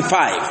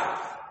 35.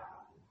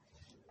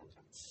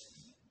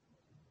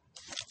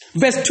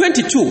 Verse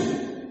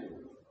 22.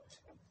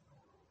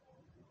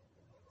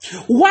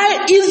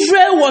 While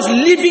Israel was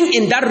living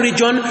in that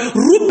region,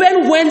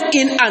 Reuben went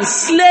in and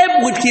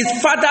slept with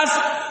his father's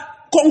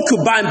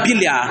concubine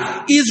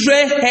Bilhah.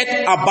 Israel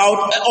heard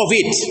about of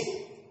it.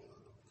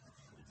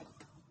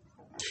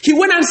 He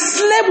went and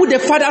slept with the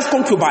father's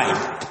concubine.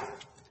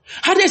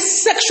 Had a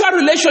sexual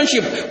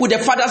relationship with the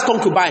father's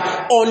concubine.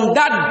 On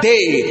that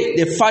day,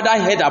 the father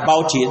heard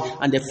about it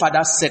and the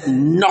father said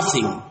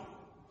nothing.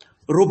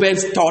 Reuben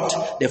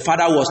thought the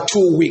father was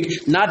too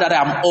weak. Now that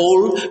I'm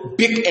old,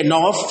 big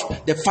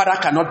enough, the father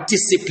cannot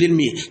discipline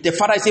me. The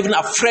father is even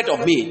afraid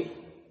of me.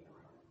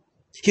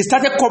 He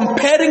started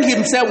comparing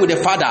himself with the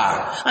father.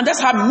 And that's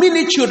how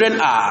many children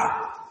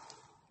are.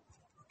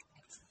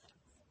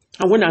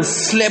 And went and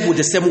slept with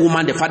the same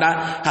woman the father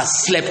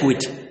has slept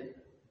with.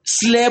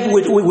 Slept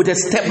with a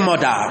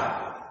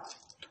stepmother.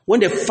 When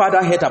the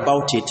father heard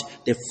about it,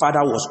 the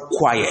father was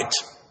quiet,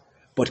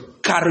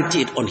 but carried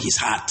it on his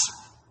heart.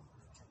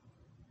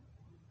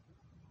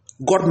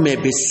 God may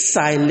be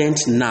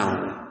silent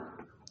now,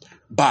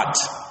 but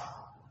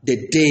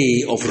the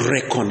day of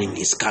reckoning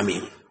is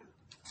coming.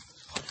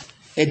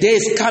 A day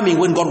is coming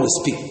when God will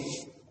speak.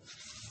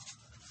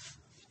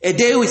 A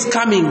day is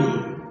coming.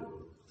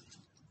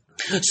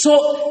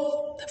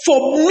 So,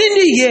 for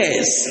many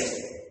years,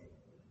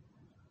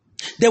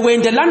 they were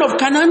in the land of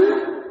Canaan,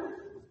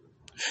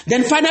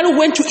 then finally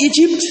went to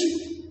Egypt,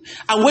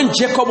 and when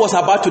Jacob was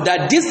about to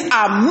die, these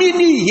are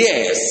many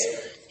years,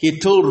 he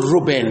told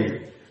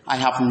Reuben, I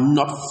have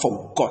not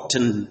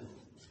forgotten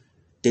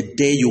the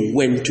day you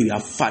went to your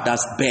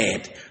father's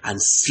bed and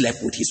slept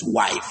with his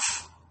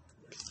wife.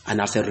 And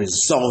as a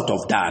result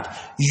of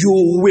that,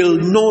 you will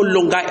no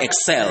longer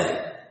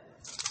excel.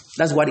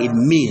 That's what it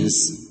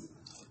means.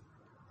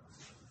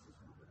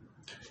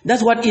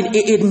 That's what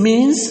it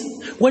means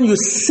when you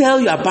sell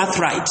your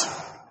birthright.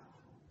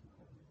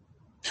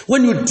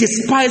 When you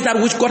despise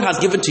that which God has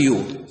given to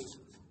you.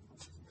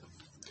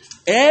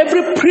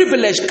 Every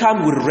privilege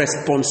comes with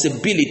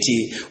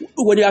responsibility.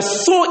 When you are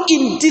so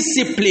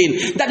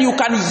indisciplined that you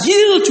can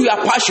yield to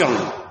your passion.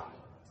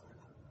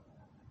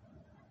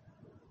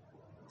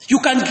 You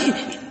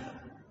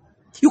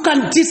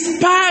can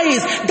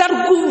despise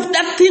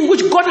that thing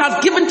which God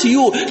has given to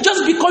you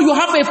just because you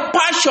have a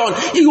passion.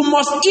 You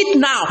must eat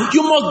now.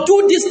 You must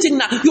do this thing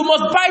now. You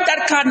must buy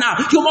that car now.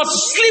 You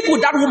must sleep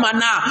with that woman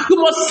now. You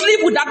must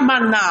sleep with that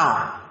man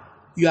now.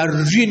 You are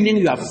ruining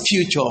your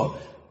future.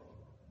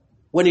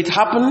 When it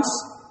happens,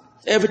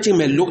 everything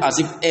may look as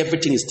if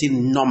everything is still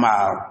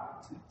normal.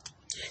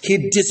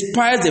 He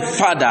despised the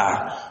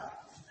father.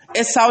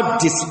 Esau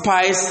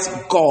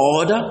despised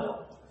God.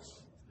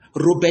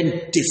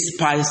 Reuben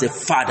despised the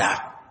father.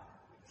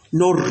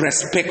 No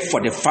respect for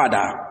the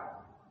father.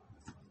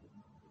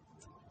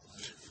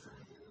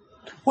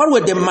 What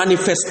were the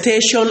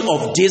manifestation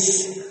of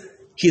this?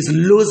 He's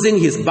losing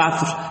his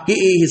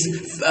birthright.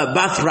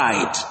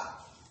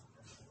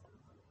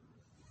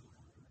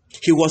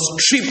 He was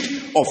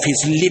stripped of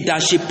his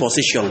leadership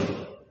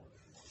position.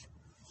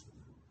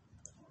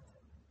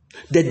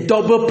 The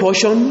double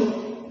portion,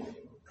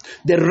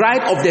 the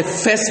right of the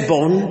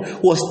firstborn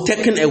was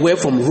taken away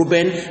from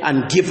Reuben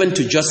and given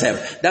to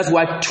Joseph. That's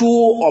why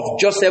two of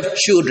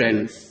Joseph's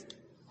children,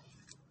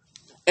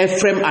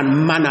 Ephraim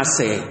and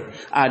Manasseh,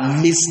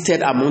 are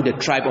listed among the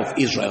tribe of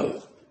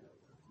Israel.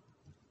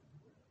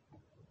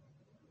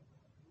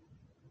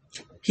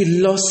 He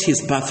lost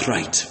his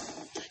birthright.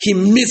 He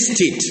missed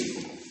it.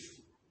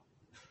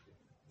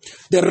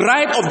 The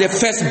right of the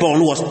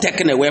firstborn was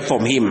taken away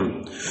from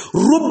him.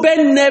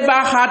 Reuben never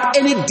had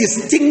any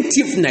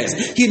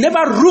distinctiveness. He never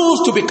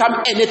rose to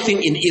become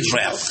anything in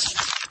Israel.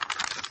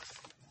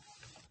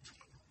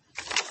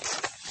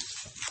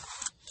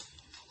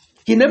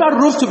 He never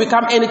rose to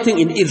become anything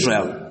in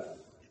Israel.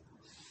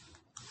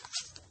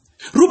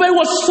 Reuben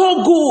was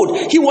so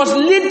good. He was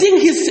leading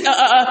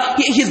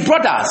his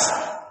brothers.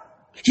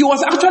 He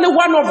was actually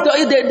one of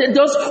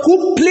those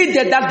who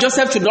pleaded that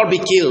Joseph should not be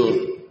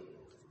killed.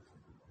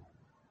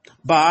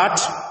 But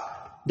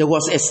there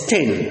was a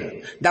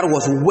stain that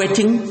was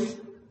waiting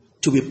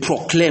to be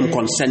proclaimed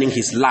concerning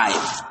his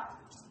life.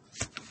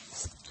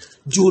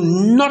 Do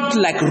not,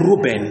 like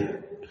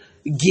Reuben,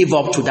 give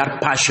up to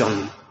that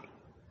passion.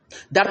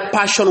 That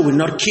passion will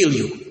not kill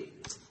you.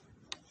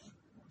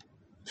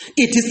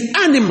 It is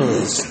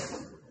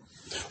animals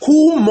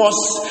who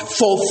must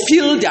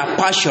fulfill their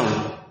passion.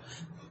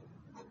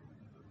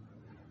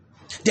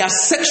 Their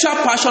sexual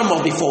passion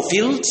must be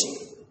fulfilled.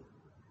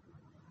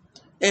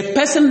 A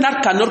person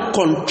that cannot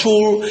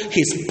control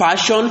his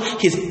passion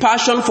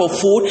for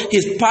food,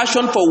 his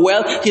passion for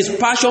wealth, his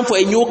passion for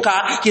a new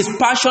car, his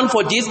passion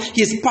for this,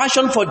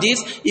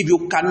 if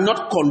you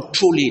cannot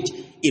control it,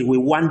 it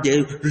will one day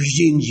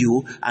ruin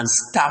you and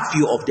starve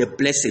you of the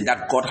blessing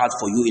that God has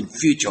for you in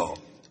future.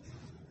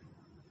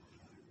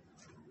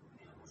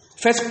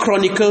 First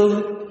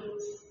Chronicle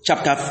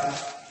chapter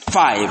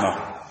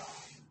 5.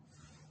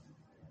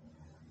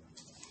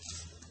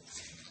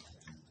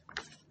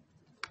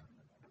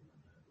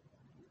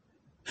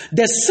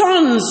 The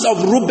sons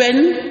of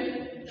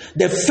Reuben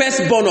the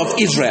firstborn of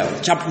Israel.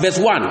 Verse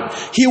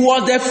 1. He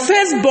was the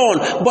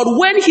firstborn, but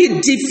when he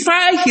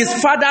defied his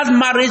father's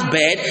marriage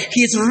bed,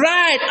 his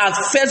right as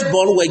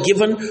firstborn were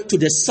given to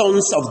the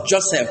sons of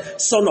Joseph,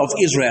 son of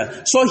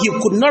Israel. So he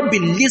could not be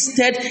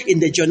listed in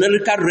the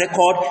genealogical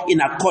record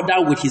in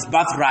accordance with his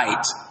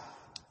birthright.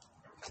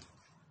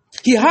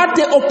 He had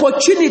the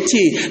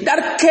opportunity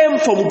that came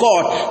from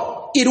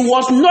God. It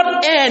was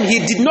not earned. He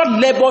did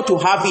not labor to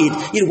have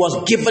it. It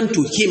was given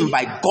to him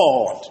by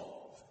God.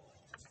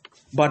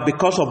 But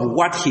because of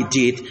what he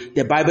did,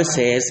 the Bible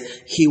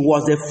says he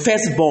was the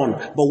firstborn.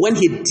 But when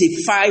he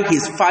defied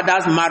his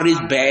father's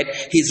marriage bed,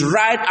 his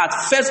right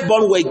as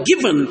firstborn were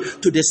given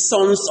to the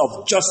sons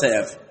of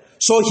Joseph.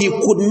 So he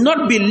could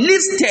not be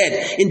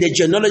listed in the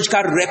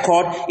genealogical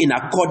record in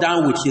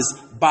accordance with his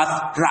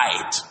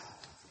birthright.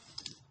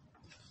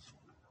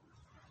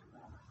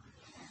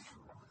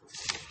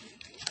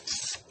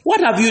 What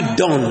have you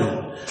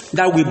done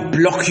that will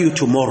block you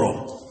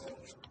tomorrow?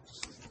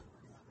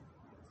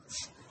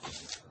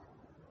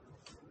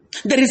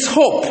 There is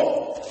hope.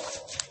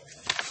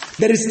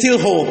 There is still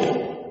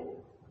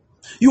hope.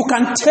 You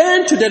can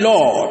turn to the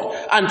Lord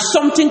and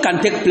something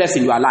can take place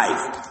in your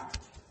life.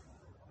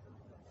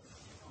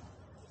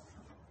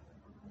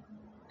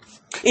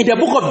 In the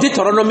book of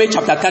Deuteronomy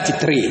chapter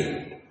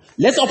 33,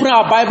 let's open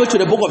our Bible to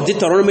the book of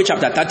Deuteronomy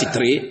chapter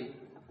 33.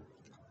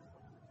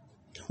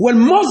 When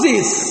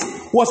Moses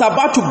was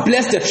about to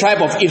bless the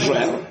tribe of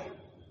Israel,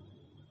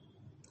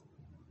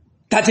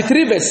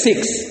 33 verse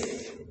 6,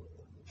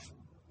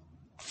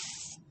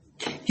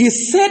 he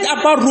said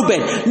about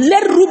Reuben,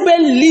 let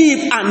Reuben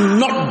live and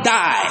not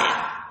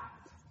die.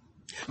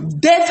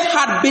 Death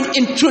had been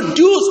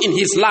introduced in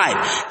his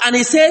life. And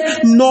he said,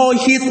 nor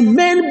his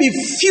men be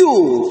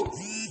few.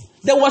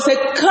 There was a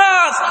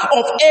curse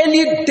of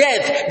early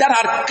death that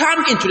had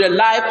come into the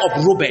life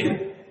of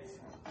Reuben.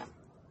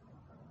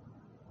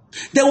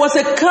 There was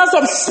a curse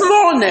of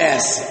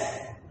smallness.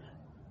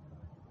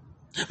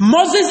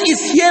 Moses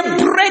is here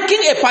breaking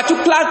a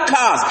particular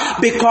curse,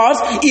 because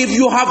if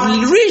you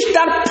have reached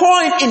that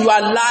point in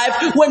your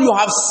life when you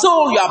have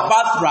sold your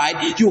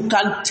birthright, you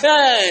can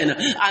turn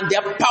and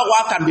their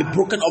power can be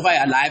broken over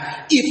your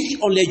life if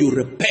only you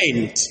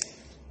repent.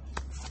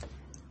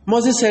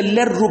 Moses said,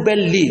 let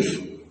Reuben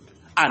live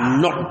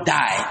and not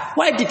die.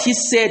 Why did he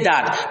say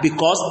that?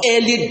 Because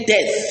early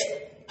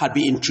death had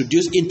been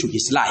introduced into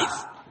his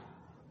life.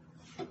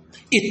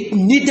 It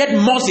needed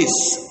Moses,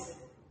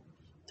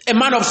 a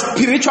man of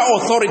spiritual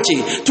authority,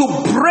 to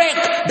break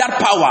that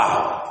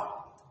power.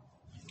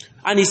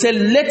 And he said,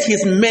 let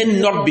his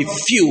men not be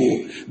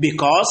few,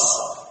 because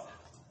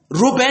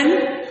Reuben,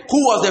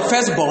 who was the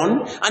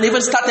firstborn and even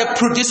started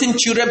producing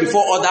children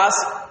before others,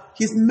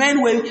 his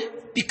men were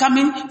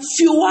becoming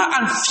fewer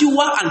and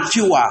fewer and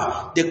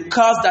fewer. The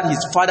curse that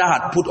his father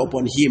had put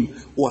upon him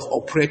was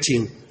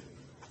operating.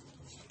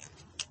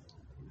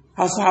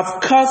 As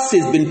have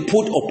curses been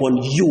put upon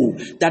you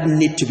that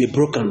need to be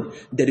broken,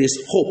 there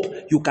is hope.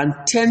 You can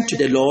turn to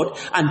the Lord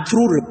and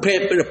through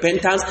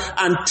repentance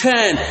and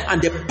turn,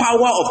 and the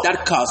power of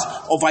that curse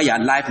over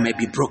your life may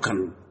be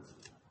broken.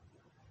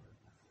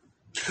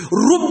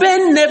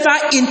 Reuben never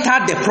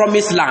entered the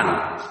promised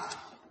land.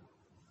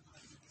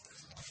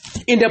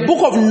 In the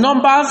book of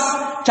Numbers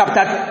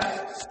chapter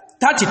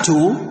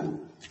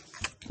 32,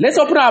 let's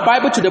open our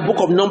Bible to the book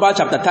of Numbers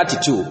chapter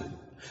 32.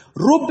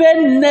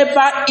 Reuben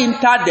never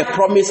entered the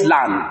promised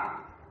land.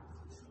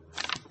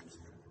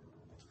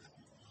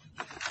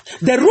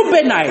 The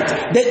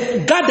Reubenite,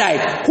 the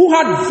Gadite, who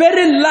had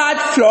very large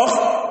flocks,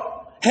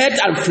 head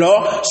and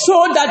flock,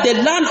 so that the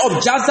land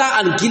of Jazer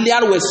and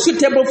Gilead was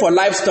suitable for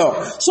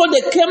livestock. So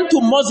they came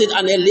to Moses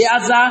and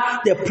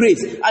Eleazar the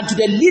priest and to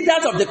the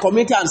leaders of the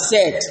community and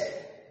said,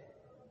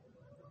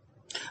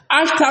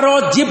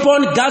 Ashtaroth,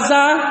 Dibon,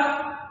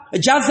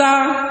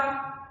 Jazer,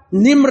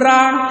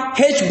 Nimrah,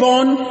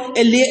 Heshbon,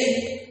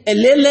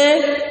 Elele,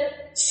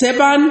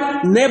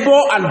 Seban,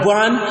 Nebo, and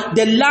Boan,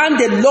 the land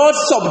the Lord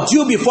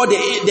subdued before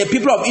the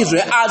people of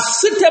Israel, are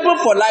suitable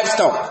for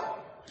livestock.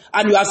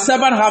 And your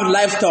servant have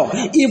livestock.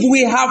 If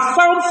we have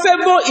found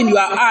favor in your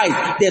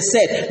eyes, they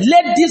said,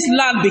 let this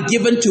land be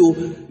given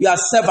to your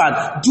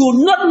servant.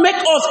 Do not make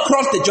us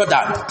cross the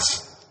Jordan.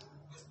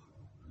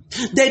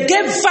 They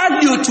gave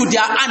value to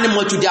their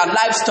animal, to their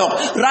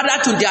livestock,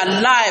 rather to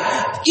their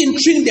life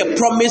entering the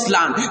promised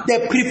land. They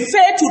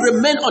prefer to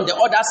remain on the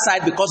other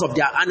side because of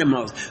their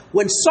animals.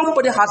 When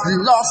somebody has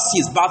lost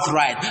his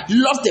birthright,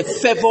 lost the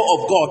favor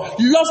of God,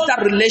 lost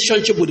that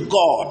relationship with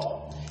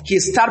God, he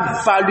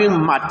starts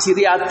valuing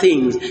material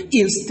things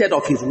instead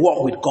of his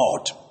walk with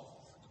God.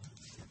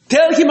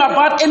 Tell him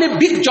about any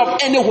big job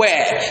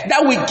anywhere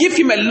that will give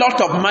him a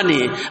lot of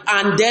money,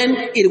 and then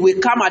it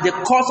will come at the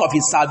cost of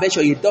his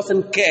salvation. He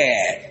doesn't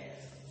care.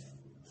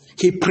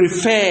 He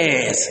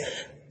prefers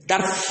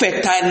that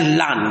fertile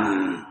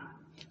land.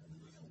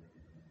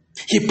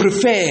 He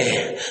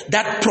prefers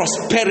that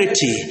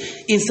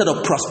prosperity instead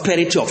of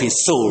prosperity of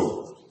his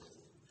soul.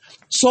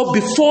 So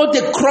before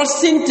the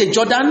crossing the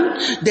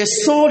Jordan, they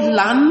sold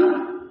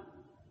land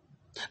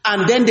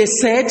And then they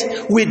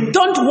said, we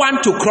don't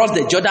want to cross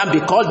the Jordan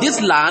because this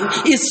land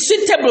is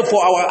suitable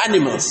for our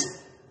animals.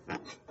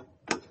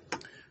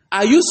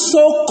 Are you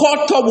so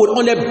caught up with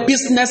only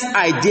business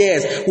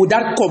ideas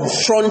without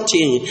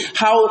confronting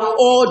how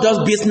all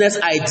those business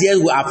ideas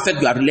will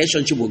affect your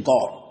relationship with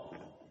God?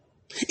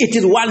 It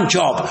is one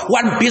job,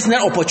 one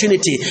business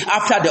opportunity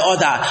after the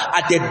other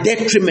at the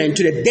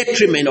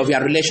detriment of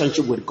your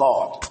relationship with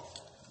God.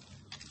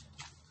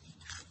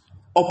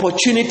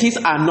 Opportunities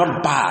are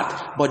not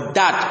bad, but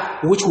that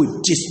which will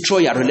destroy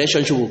your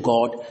relationship with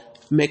God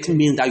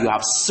means that you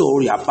have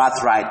sold your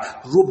birthright.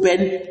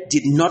 Reuben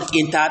did not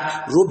enter.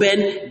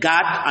 Reuben,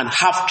 Gad, and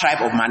half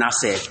tribe of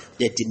Manasseh,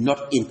 they did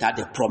not enter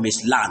the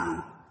promised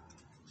land.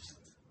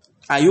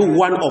 Are you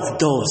one of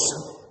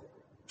those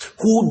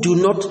who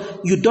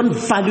you don't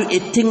value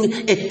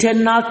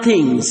eternal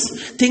things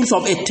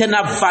of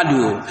eternal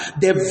value?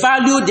 They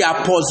value their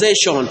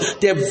possession,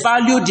 they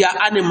value their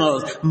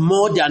animals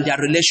more than their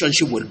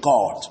relationship with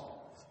God.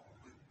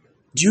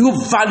 Do you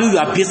value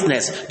your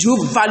business? Do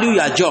you value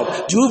your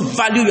job? Do you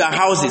value your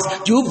houses?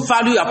 Do you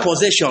value your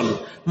possession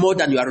more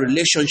than your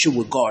relationship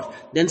with God?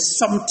 Then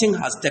something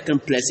has taken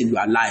place in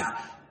your life.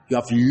 You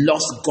have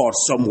lost God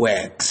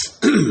somewhere.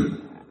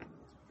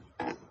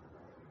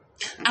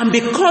 And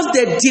because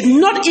they did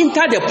not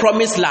enter the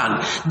promised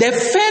land, the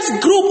first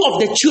group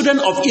of the children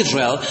of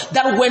Israel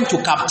that went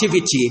to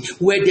captivity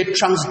were the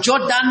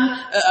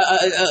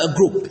Transjordan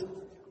group.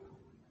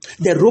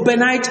 The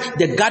Reubenite,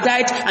 the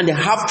Gadite, and the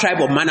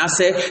half-tribe of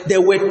Manasseh, they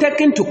were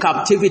taken to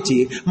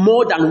captivity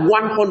more than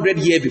 100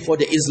 years before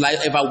the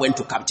Israelites ever went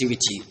to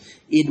captivity.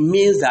 It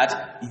means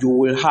that you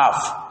will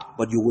have,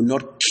 but you will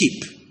not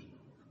keep.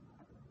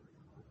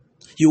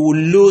 You will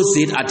lose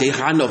it at the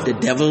hand of the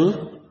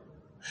devil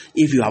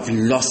if you have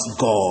lost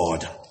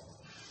God.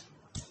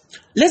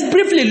 Let's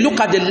briefly look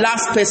at the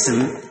last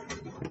person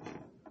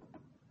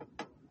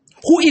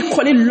who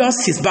equally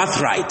lost his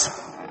birthright.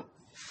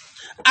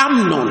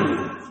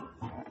 Amnon,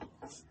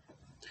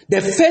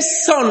 the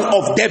first son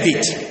of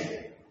David.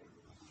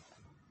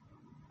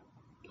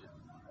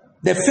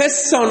 The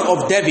first son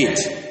of David.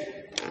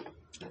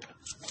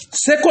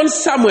 2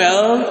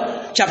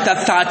 Samuel chapter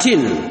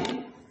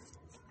 13.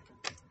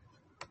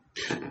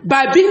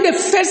 By being the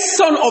first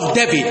son of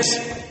David,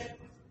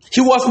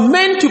 he was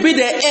meant to be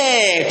the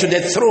heir to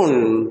the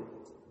throne.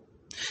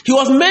 He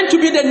was meant to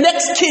be the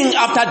next king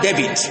after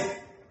David.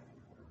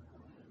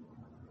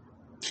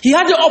 He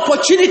had the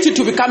opportunity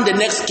to become the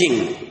next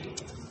king.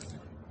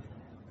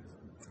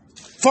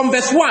 From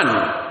verse 1,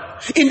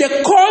 in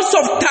the course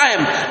of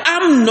time,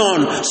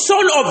 Amnon,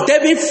 son of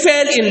David,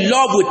 fell in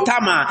love with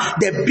Tamar,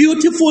 the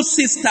beautiful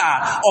sister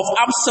of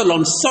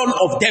Absalom, son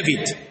of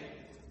David.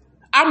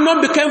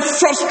 Amnon became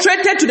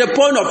frustrated to the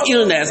point of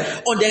illness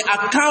on the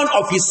account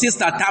of his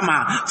sister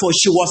Tamar, for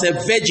she was a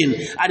virgin,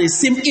 and it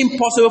seemed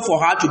impossible for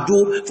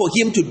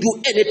him to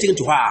do anything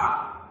to her.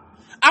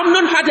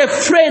 Amnon had a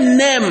friend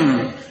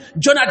named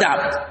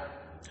Jonadab,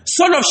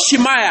 son of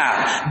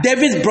Shemaiah,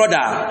 David's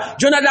brother.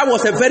 Jonadab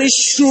was a very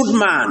shrewd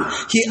man.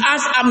 He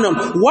asked Amnon,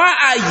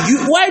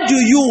 why do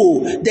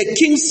you, the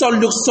king's son,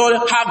 look so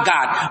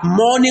haggard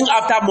morning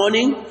after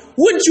morning?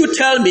 Wouldn't you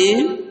tell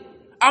me?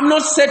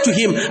 Amnon said to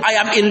him, I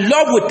am in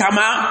love with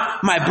Tamar,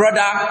 my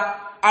brother,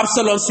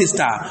 Absalom's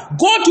sister.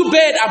 Go to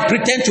bed and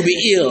pretend to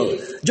be ill.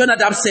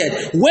 Jonadab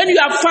said, when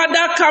your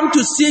father come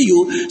to see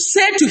you,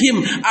 say to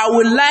him, I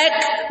would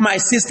like my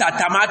sister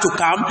Tamar to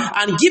come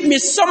and give me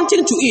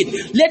something to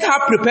eat. Let her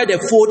prepare the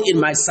food in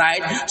my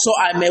sight, so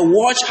I may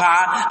watch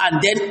her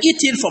and then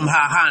eat it from her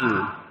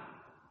hand.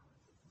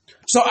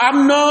 So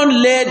Amnon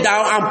lay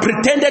down and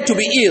pretended to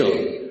be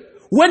ill.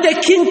 When the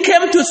king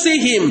came to see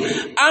him,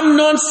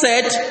 Amnon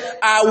said,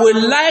 I would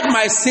like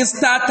my sister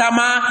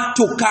Tamar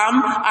to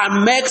come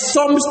and make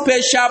some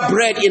special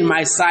bread in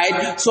my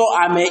sight, so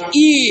I may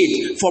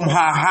eat from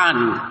her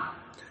hand.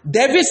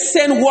 David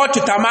sent word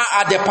to Tamar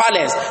at the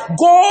palace,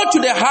 go to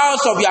the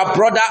house of your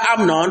brother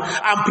Amnon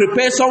and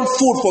prepare some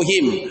food for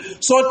him.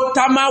 So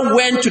Tamar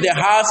went to the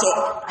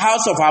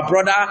house of her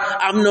brother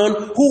Amnon,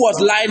 who was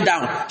lying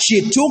down.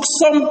 She took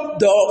some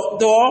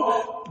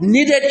dough,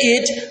 kneaded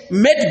it,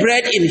 made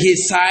bread in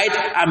his sight,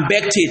 and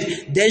baked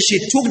it. Then she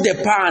took the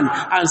pan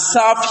and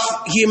served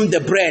him the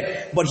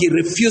bread, but he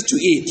refused to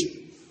eat.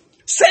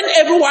 Send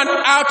everyone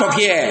out of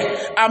here,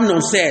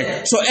 Amnon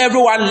said. So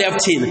everyone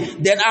left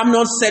him. Then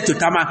Amnon said to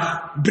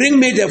Tamar, bring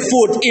me the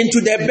food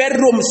into the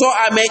bedroom so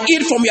I may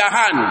eat from your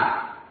hand.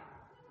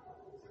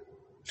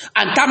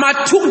 And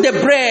Tamar took the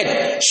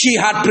bread she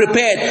had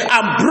prepared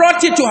and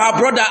brought it to her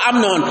brother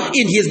Amnon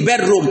in his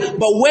bedroom.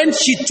 But when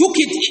she took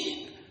it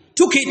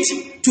to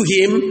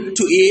him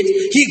to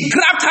eat, he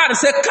grabbed her and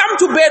said, come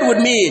to bed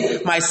with me,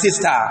 my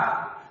sister.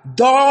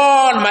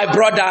 Don't, my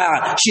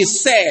brother, she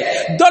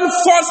said. Don't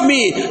force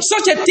me.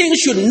 Such a thing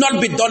should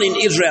not be done in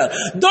Israel.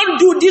 Don't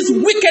do this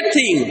wicked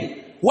thing.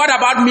 What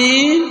about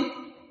me?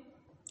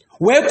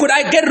 Where could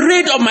I get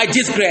rid of my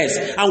disgrace?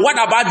 And what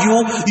about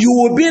you? You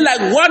will be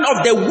like one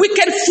of the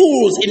wicked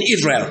fools in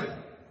Israel.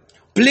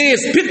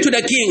 Please speak to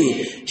the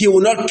king. He will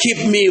not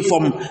keep me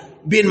from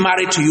being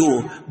married to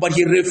you. But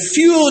he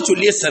refused to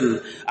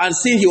listen. And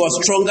since he was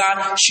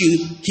stronger,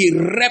 he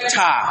raped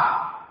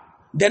her.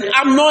 Then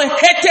Amnon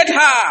hated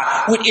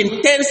her with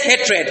intense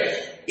hatred.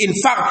 In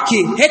fact,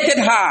 he hated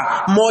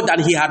her more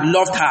than he had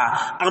loved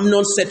her.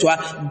 Amnon said to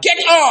her, "Get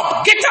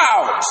up, get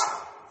out."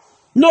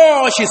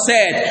 "No," she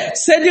said,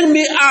 "sending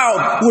me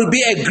out will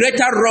be a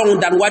greater wrong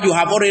than what you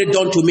have already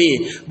done to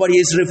me." But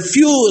he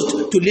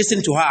refused to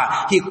listen to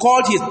her. He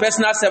called his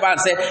personal servant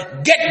and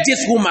said, "Get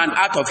this woman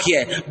out of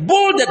here.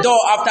 Bolt the door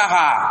after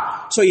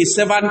her." So his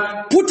servant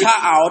put her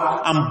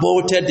out and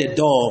bolted the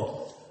door.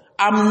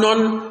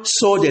 Amnon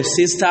saw the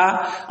sister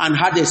and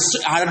had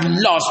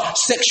lost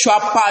sexual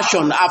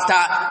passion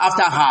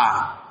after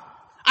her,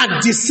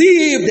 and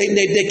deceived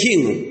the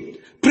king,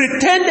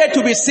 pretended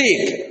to be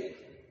sick.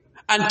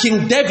 And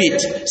King David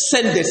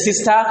sent the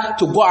sister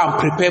to go and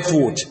prepare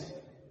food.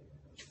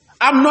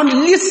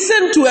 Amnon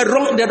listened to the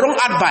wrong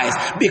advice,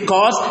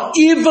 because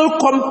evil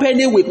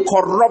company will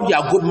corrupt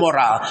your good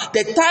moral.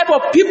 The type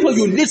of people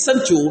you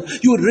listen to,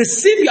 you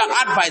receive your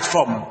advice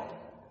from,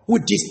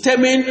 will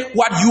determine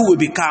what you will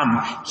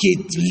become. He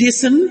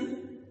listened,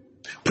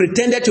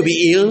 pretended to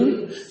be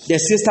ill. The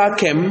sister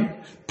came,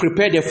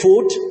 prepared the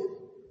food.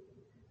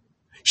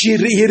 He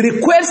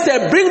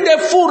requested, "Bring the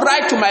food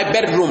right to my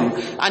bedroom."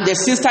 And the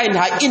sister, in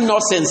her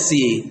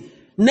innocency,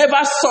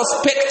 never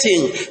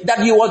suspecting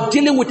that he was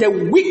dealing with a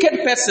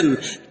wicked person,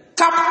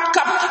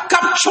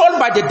 captured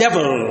by the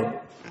devil,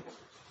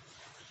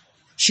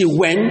 she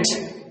went,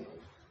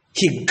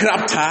 he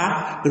grabbed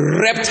her,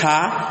 raped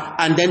her,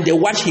 and then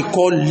what he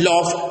called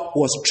love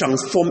was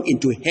transformed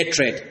into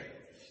hatred.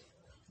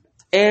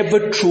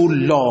 Every true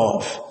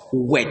love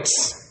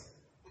wets.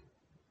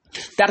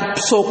 That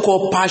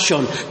so-called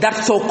passion,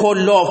 that so-called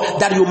love,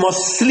 that you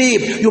must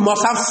sleep, you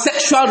must have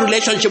sexual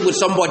relationship with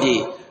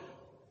somebody.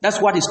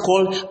 That's what is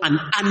called an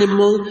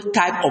animal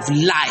type of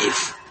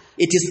life.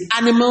 It is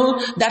animal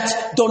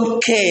that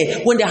don't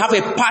care. When they have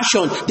a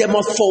passion, they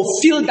must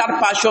fulfill that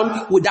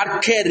passion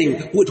without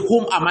caring with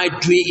whom am I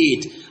doing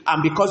it.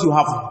 And because you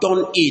have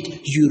done it,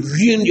 you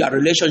ruin your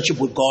relationship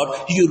with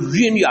God, you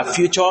ruin your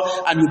future,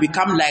 and you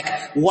become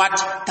like what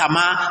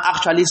Tamar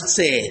actually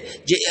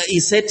said. He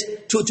said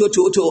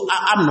to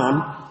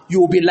Amnon, "You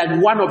will be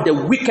like one of the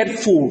wicked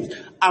fools."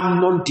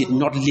 Amnon did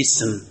not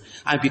listen.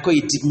 And because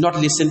he did not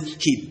listen,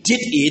 he did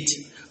it,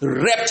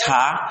 raped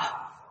her,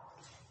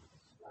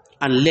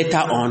 and later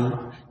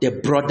on, the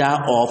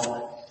brother of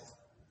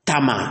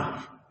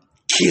Tamar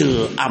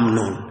killed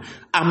Amnon.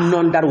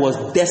 Amnon, that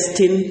was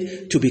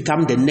destined to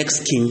become the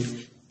next king,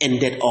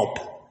 ended up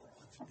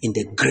in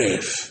the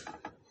grave.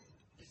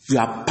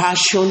 Your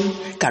passion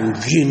can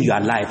ruin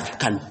your life,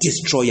 can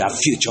destroy your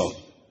future.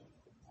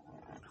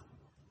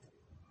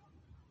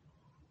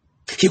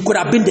 He could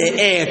have been the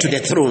heir to the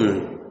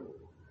throne,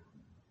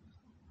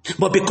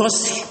 but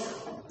because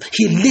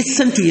he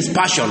listened to his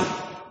passion,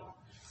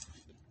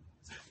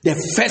 the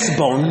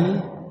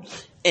firstborn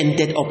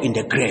ended up in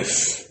the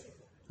grave.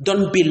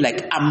 Don't be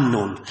like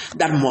Amnon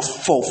that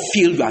must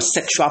fulfill your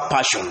sexual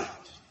passion.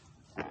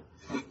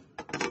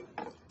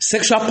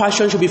 Sexual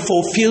passion should be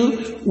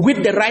fulfilled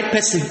with the right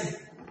person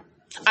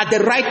at the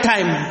right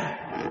time.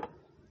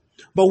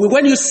 But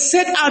when you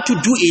set out to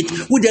do it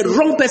with the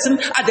wrong person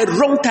at the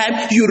wrong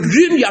time, you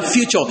ruin your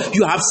future.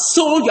 You have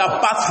sold your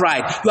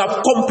birthright. You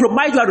have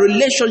compromised your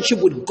relationship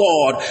with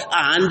God,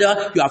 and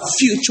your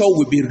future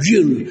will be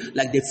ruined,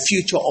 like the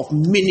future of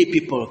many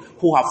people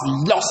who have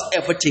lost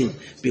everything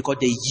because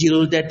they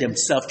yielded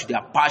themselves to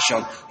their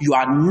passion. You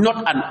are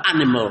not an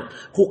animal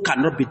who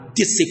cannot be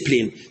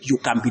disciplined. You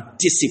can be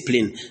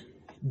disciplined.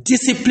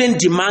 Discipline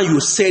demands you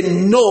say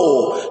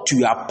no to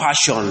your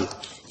passion.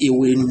 It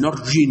will not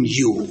ruin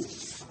you.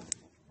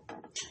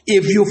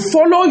 If you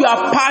follow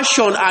your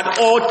passion at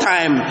all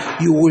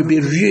times, you will be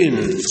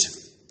ruined.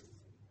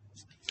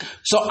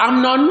 So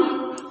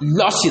Amnon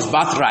lost his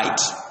birthright.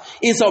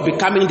 Instead of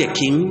becoming the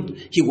king,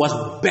 he was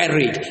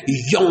buried.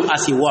 Young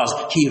as he was,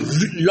 he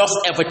lost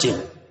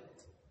everything.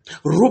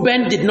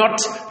 Reuben did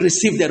not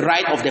receive the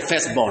right of the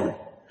firstborn.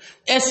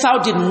 Esau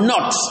did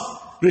not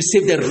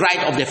receive the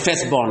right of the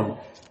firstborn.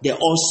 They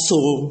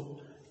also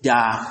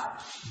their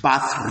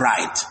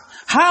birthright.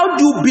 How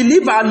do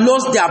believers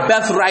lose their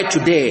birthright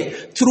today?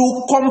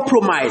 Through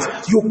compromise.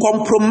 You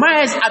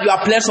compromise at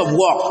your place of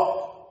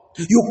work.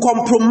 You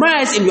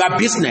compromise in your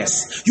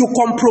business. You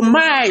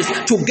compromise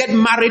to get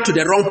married to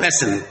the wrong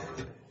person.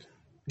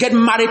 Get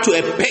married to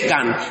a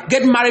pagan.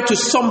 Get married to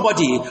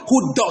somebody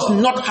who does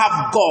not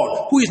have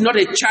God, who is not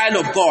a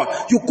child of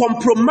God. You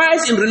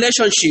compromise in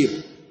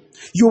relationship.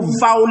 You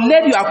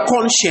violate your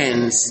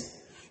conscience.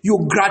 You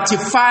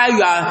gratify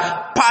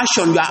your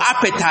passion, your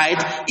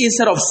appetite,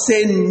 instead of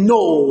saying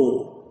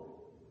no.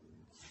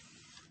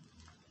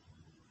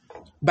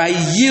 By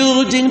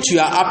yielding to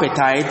your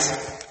appetite,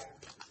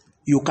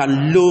 you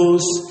can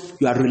lose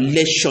your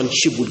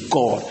relationship with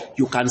God.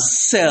 You can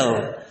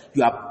sell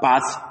your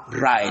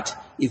birthright.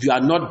 If you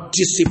are not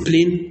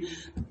disciplined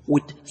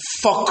with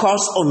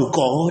focus on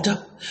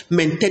God,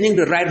 maintaining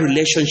the right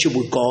relationship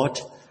with God,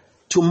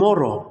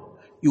 tomorrow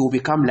you will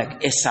become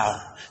like Esau.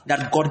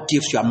 that God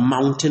gives your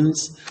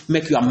mountains,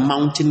 make your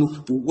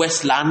mountain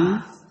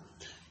wasteland,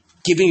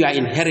 giving your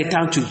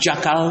inheritance to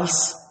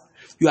jackals.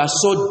 You are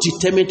so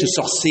determined to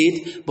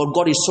succeed, but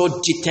God is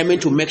so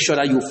determined to make sure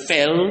that you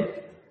fail.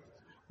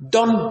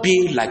 Don't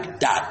be like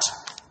that.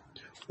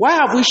 Why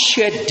have we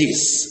shared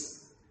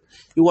this?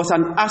 It was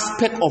an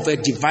aspect of a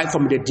divide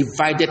from the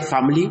divided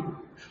family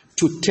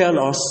to tell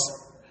us,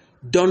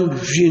 don't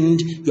ruin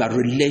your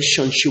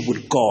relationship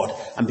with God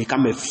and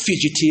become a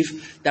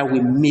fugitive that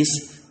will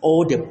miss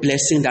all the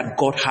blessing that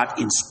God had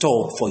in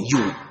store for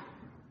you.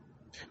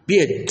 Be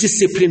a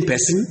disciplined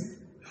person.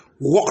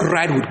 Walk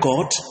right with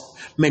God.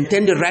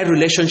 Maintain the right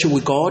relationship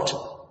with God.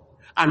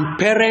 And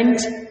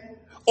parent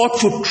ought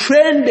to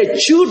train the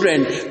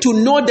children to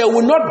know they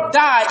will not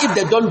die if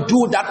they don't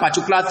do that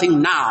particular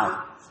thing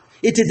now.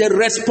 It is the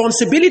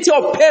responsibility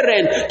of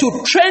parents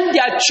to train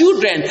their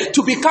children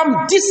to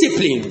become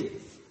disciplined.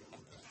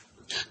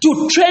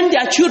 To train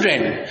their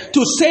children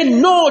to say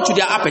no to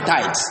their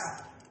appetites.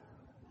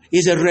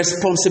 It's a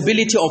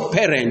responsibility of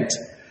parents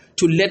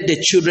to let the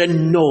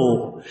children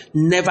know,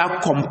 never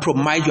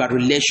compromise your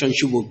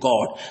relationship with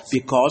God,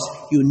 because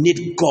you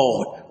need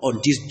God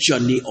on this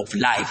journey of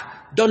life.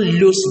 Don't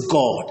lose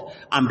God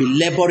and be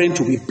laboring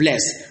to be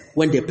blessed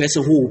when the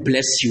person who will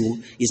bless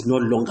you is no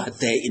longer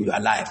there in your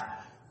life.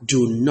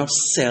 Do not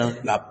sell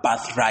your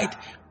birthright.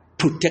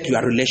 Protect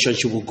your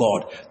relationship with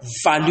God.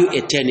 Value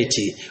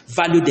eternity.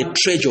 Value the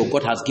treasure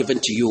God has given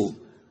to you.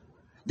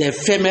 The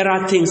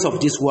ephemeral things of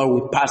this world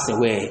will pass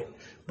away,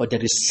 but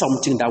there is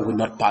something that will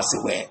not pass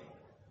away.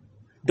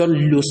 Don't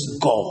lose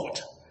God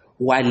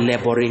while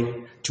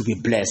laboring to be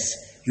blessed.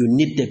 You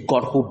need the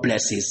God who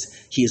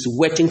blesses. He is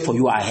waiting for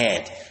you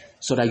ahead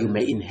so that you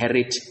may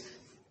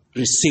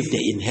receive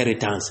the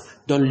inheritance.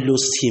 Don't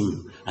lose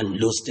him and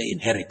lose the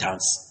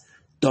inheritance.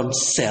 Don't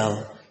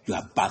sell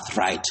your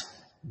birthright.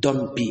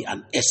 Don't be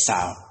an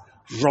Esau.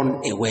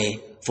 Run away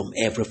from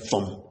every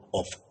form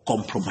of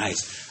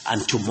compromise.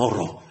 And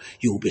tomorrow,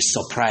 you will be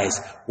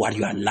surprised what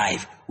your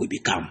life will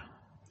become.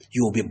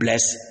 You will be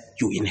blessed.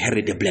 You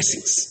inherit the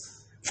blessings.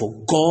 For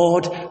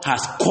God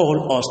has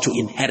called us to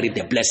inherit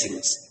the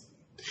blessings.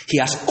 He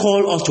has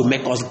called us to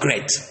make us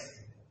great.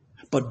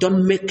 But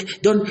don't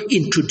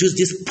introduce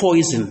this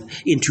poison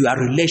into your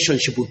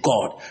relationship with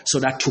God, so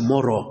that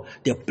tomorrow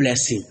the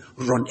blessing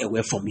run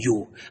away from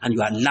you and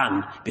your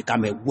land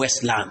become a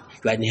wasteland,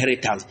 your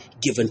inheritance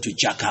given to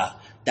jackal.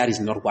 That is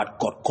not what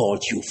God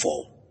called you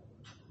for.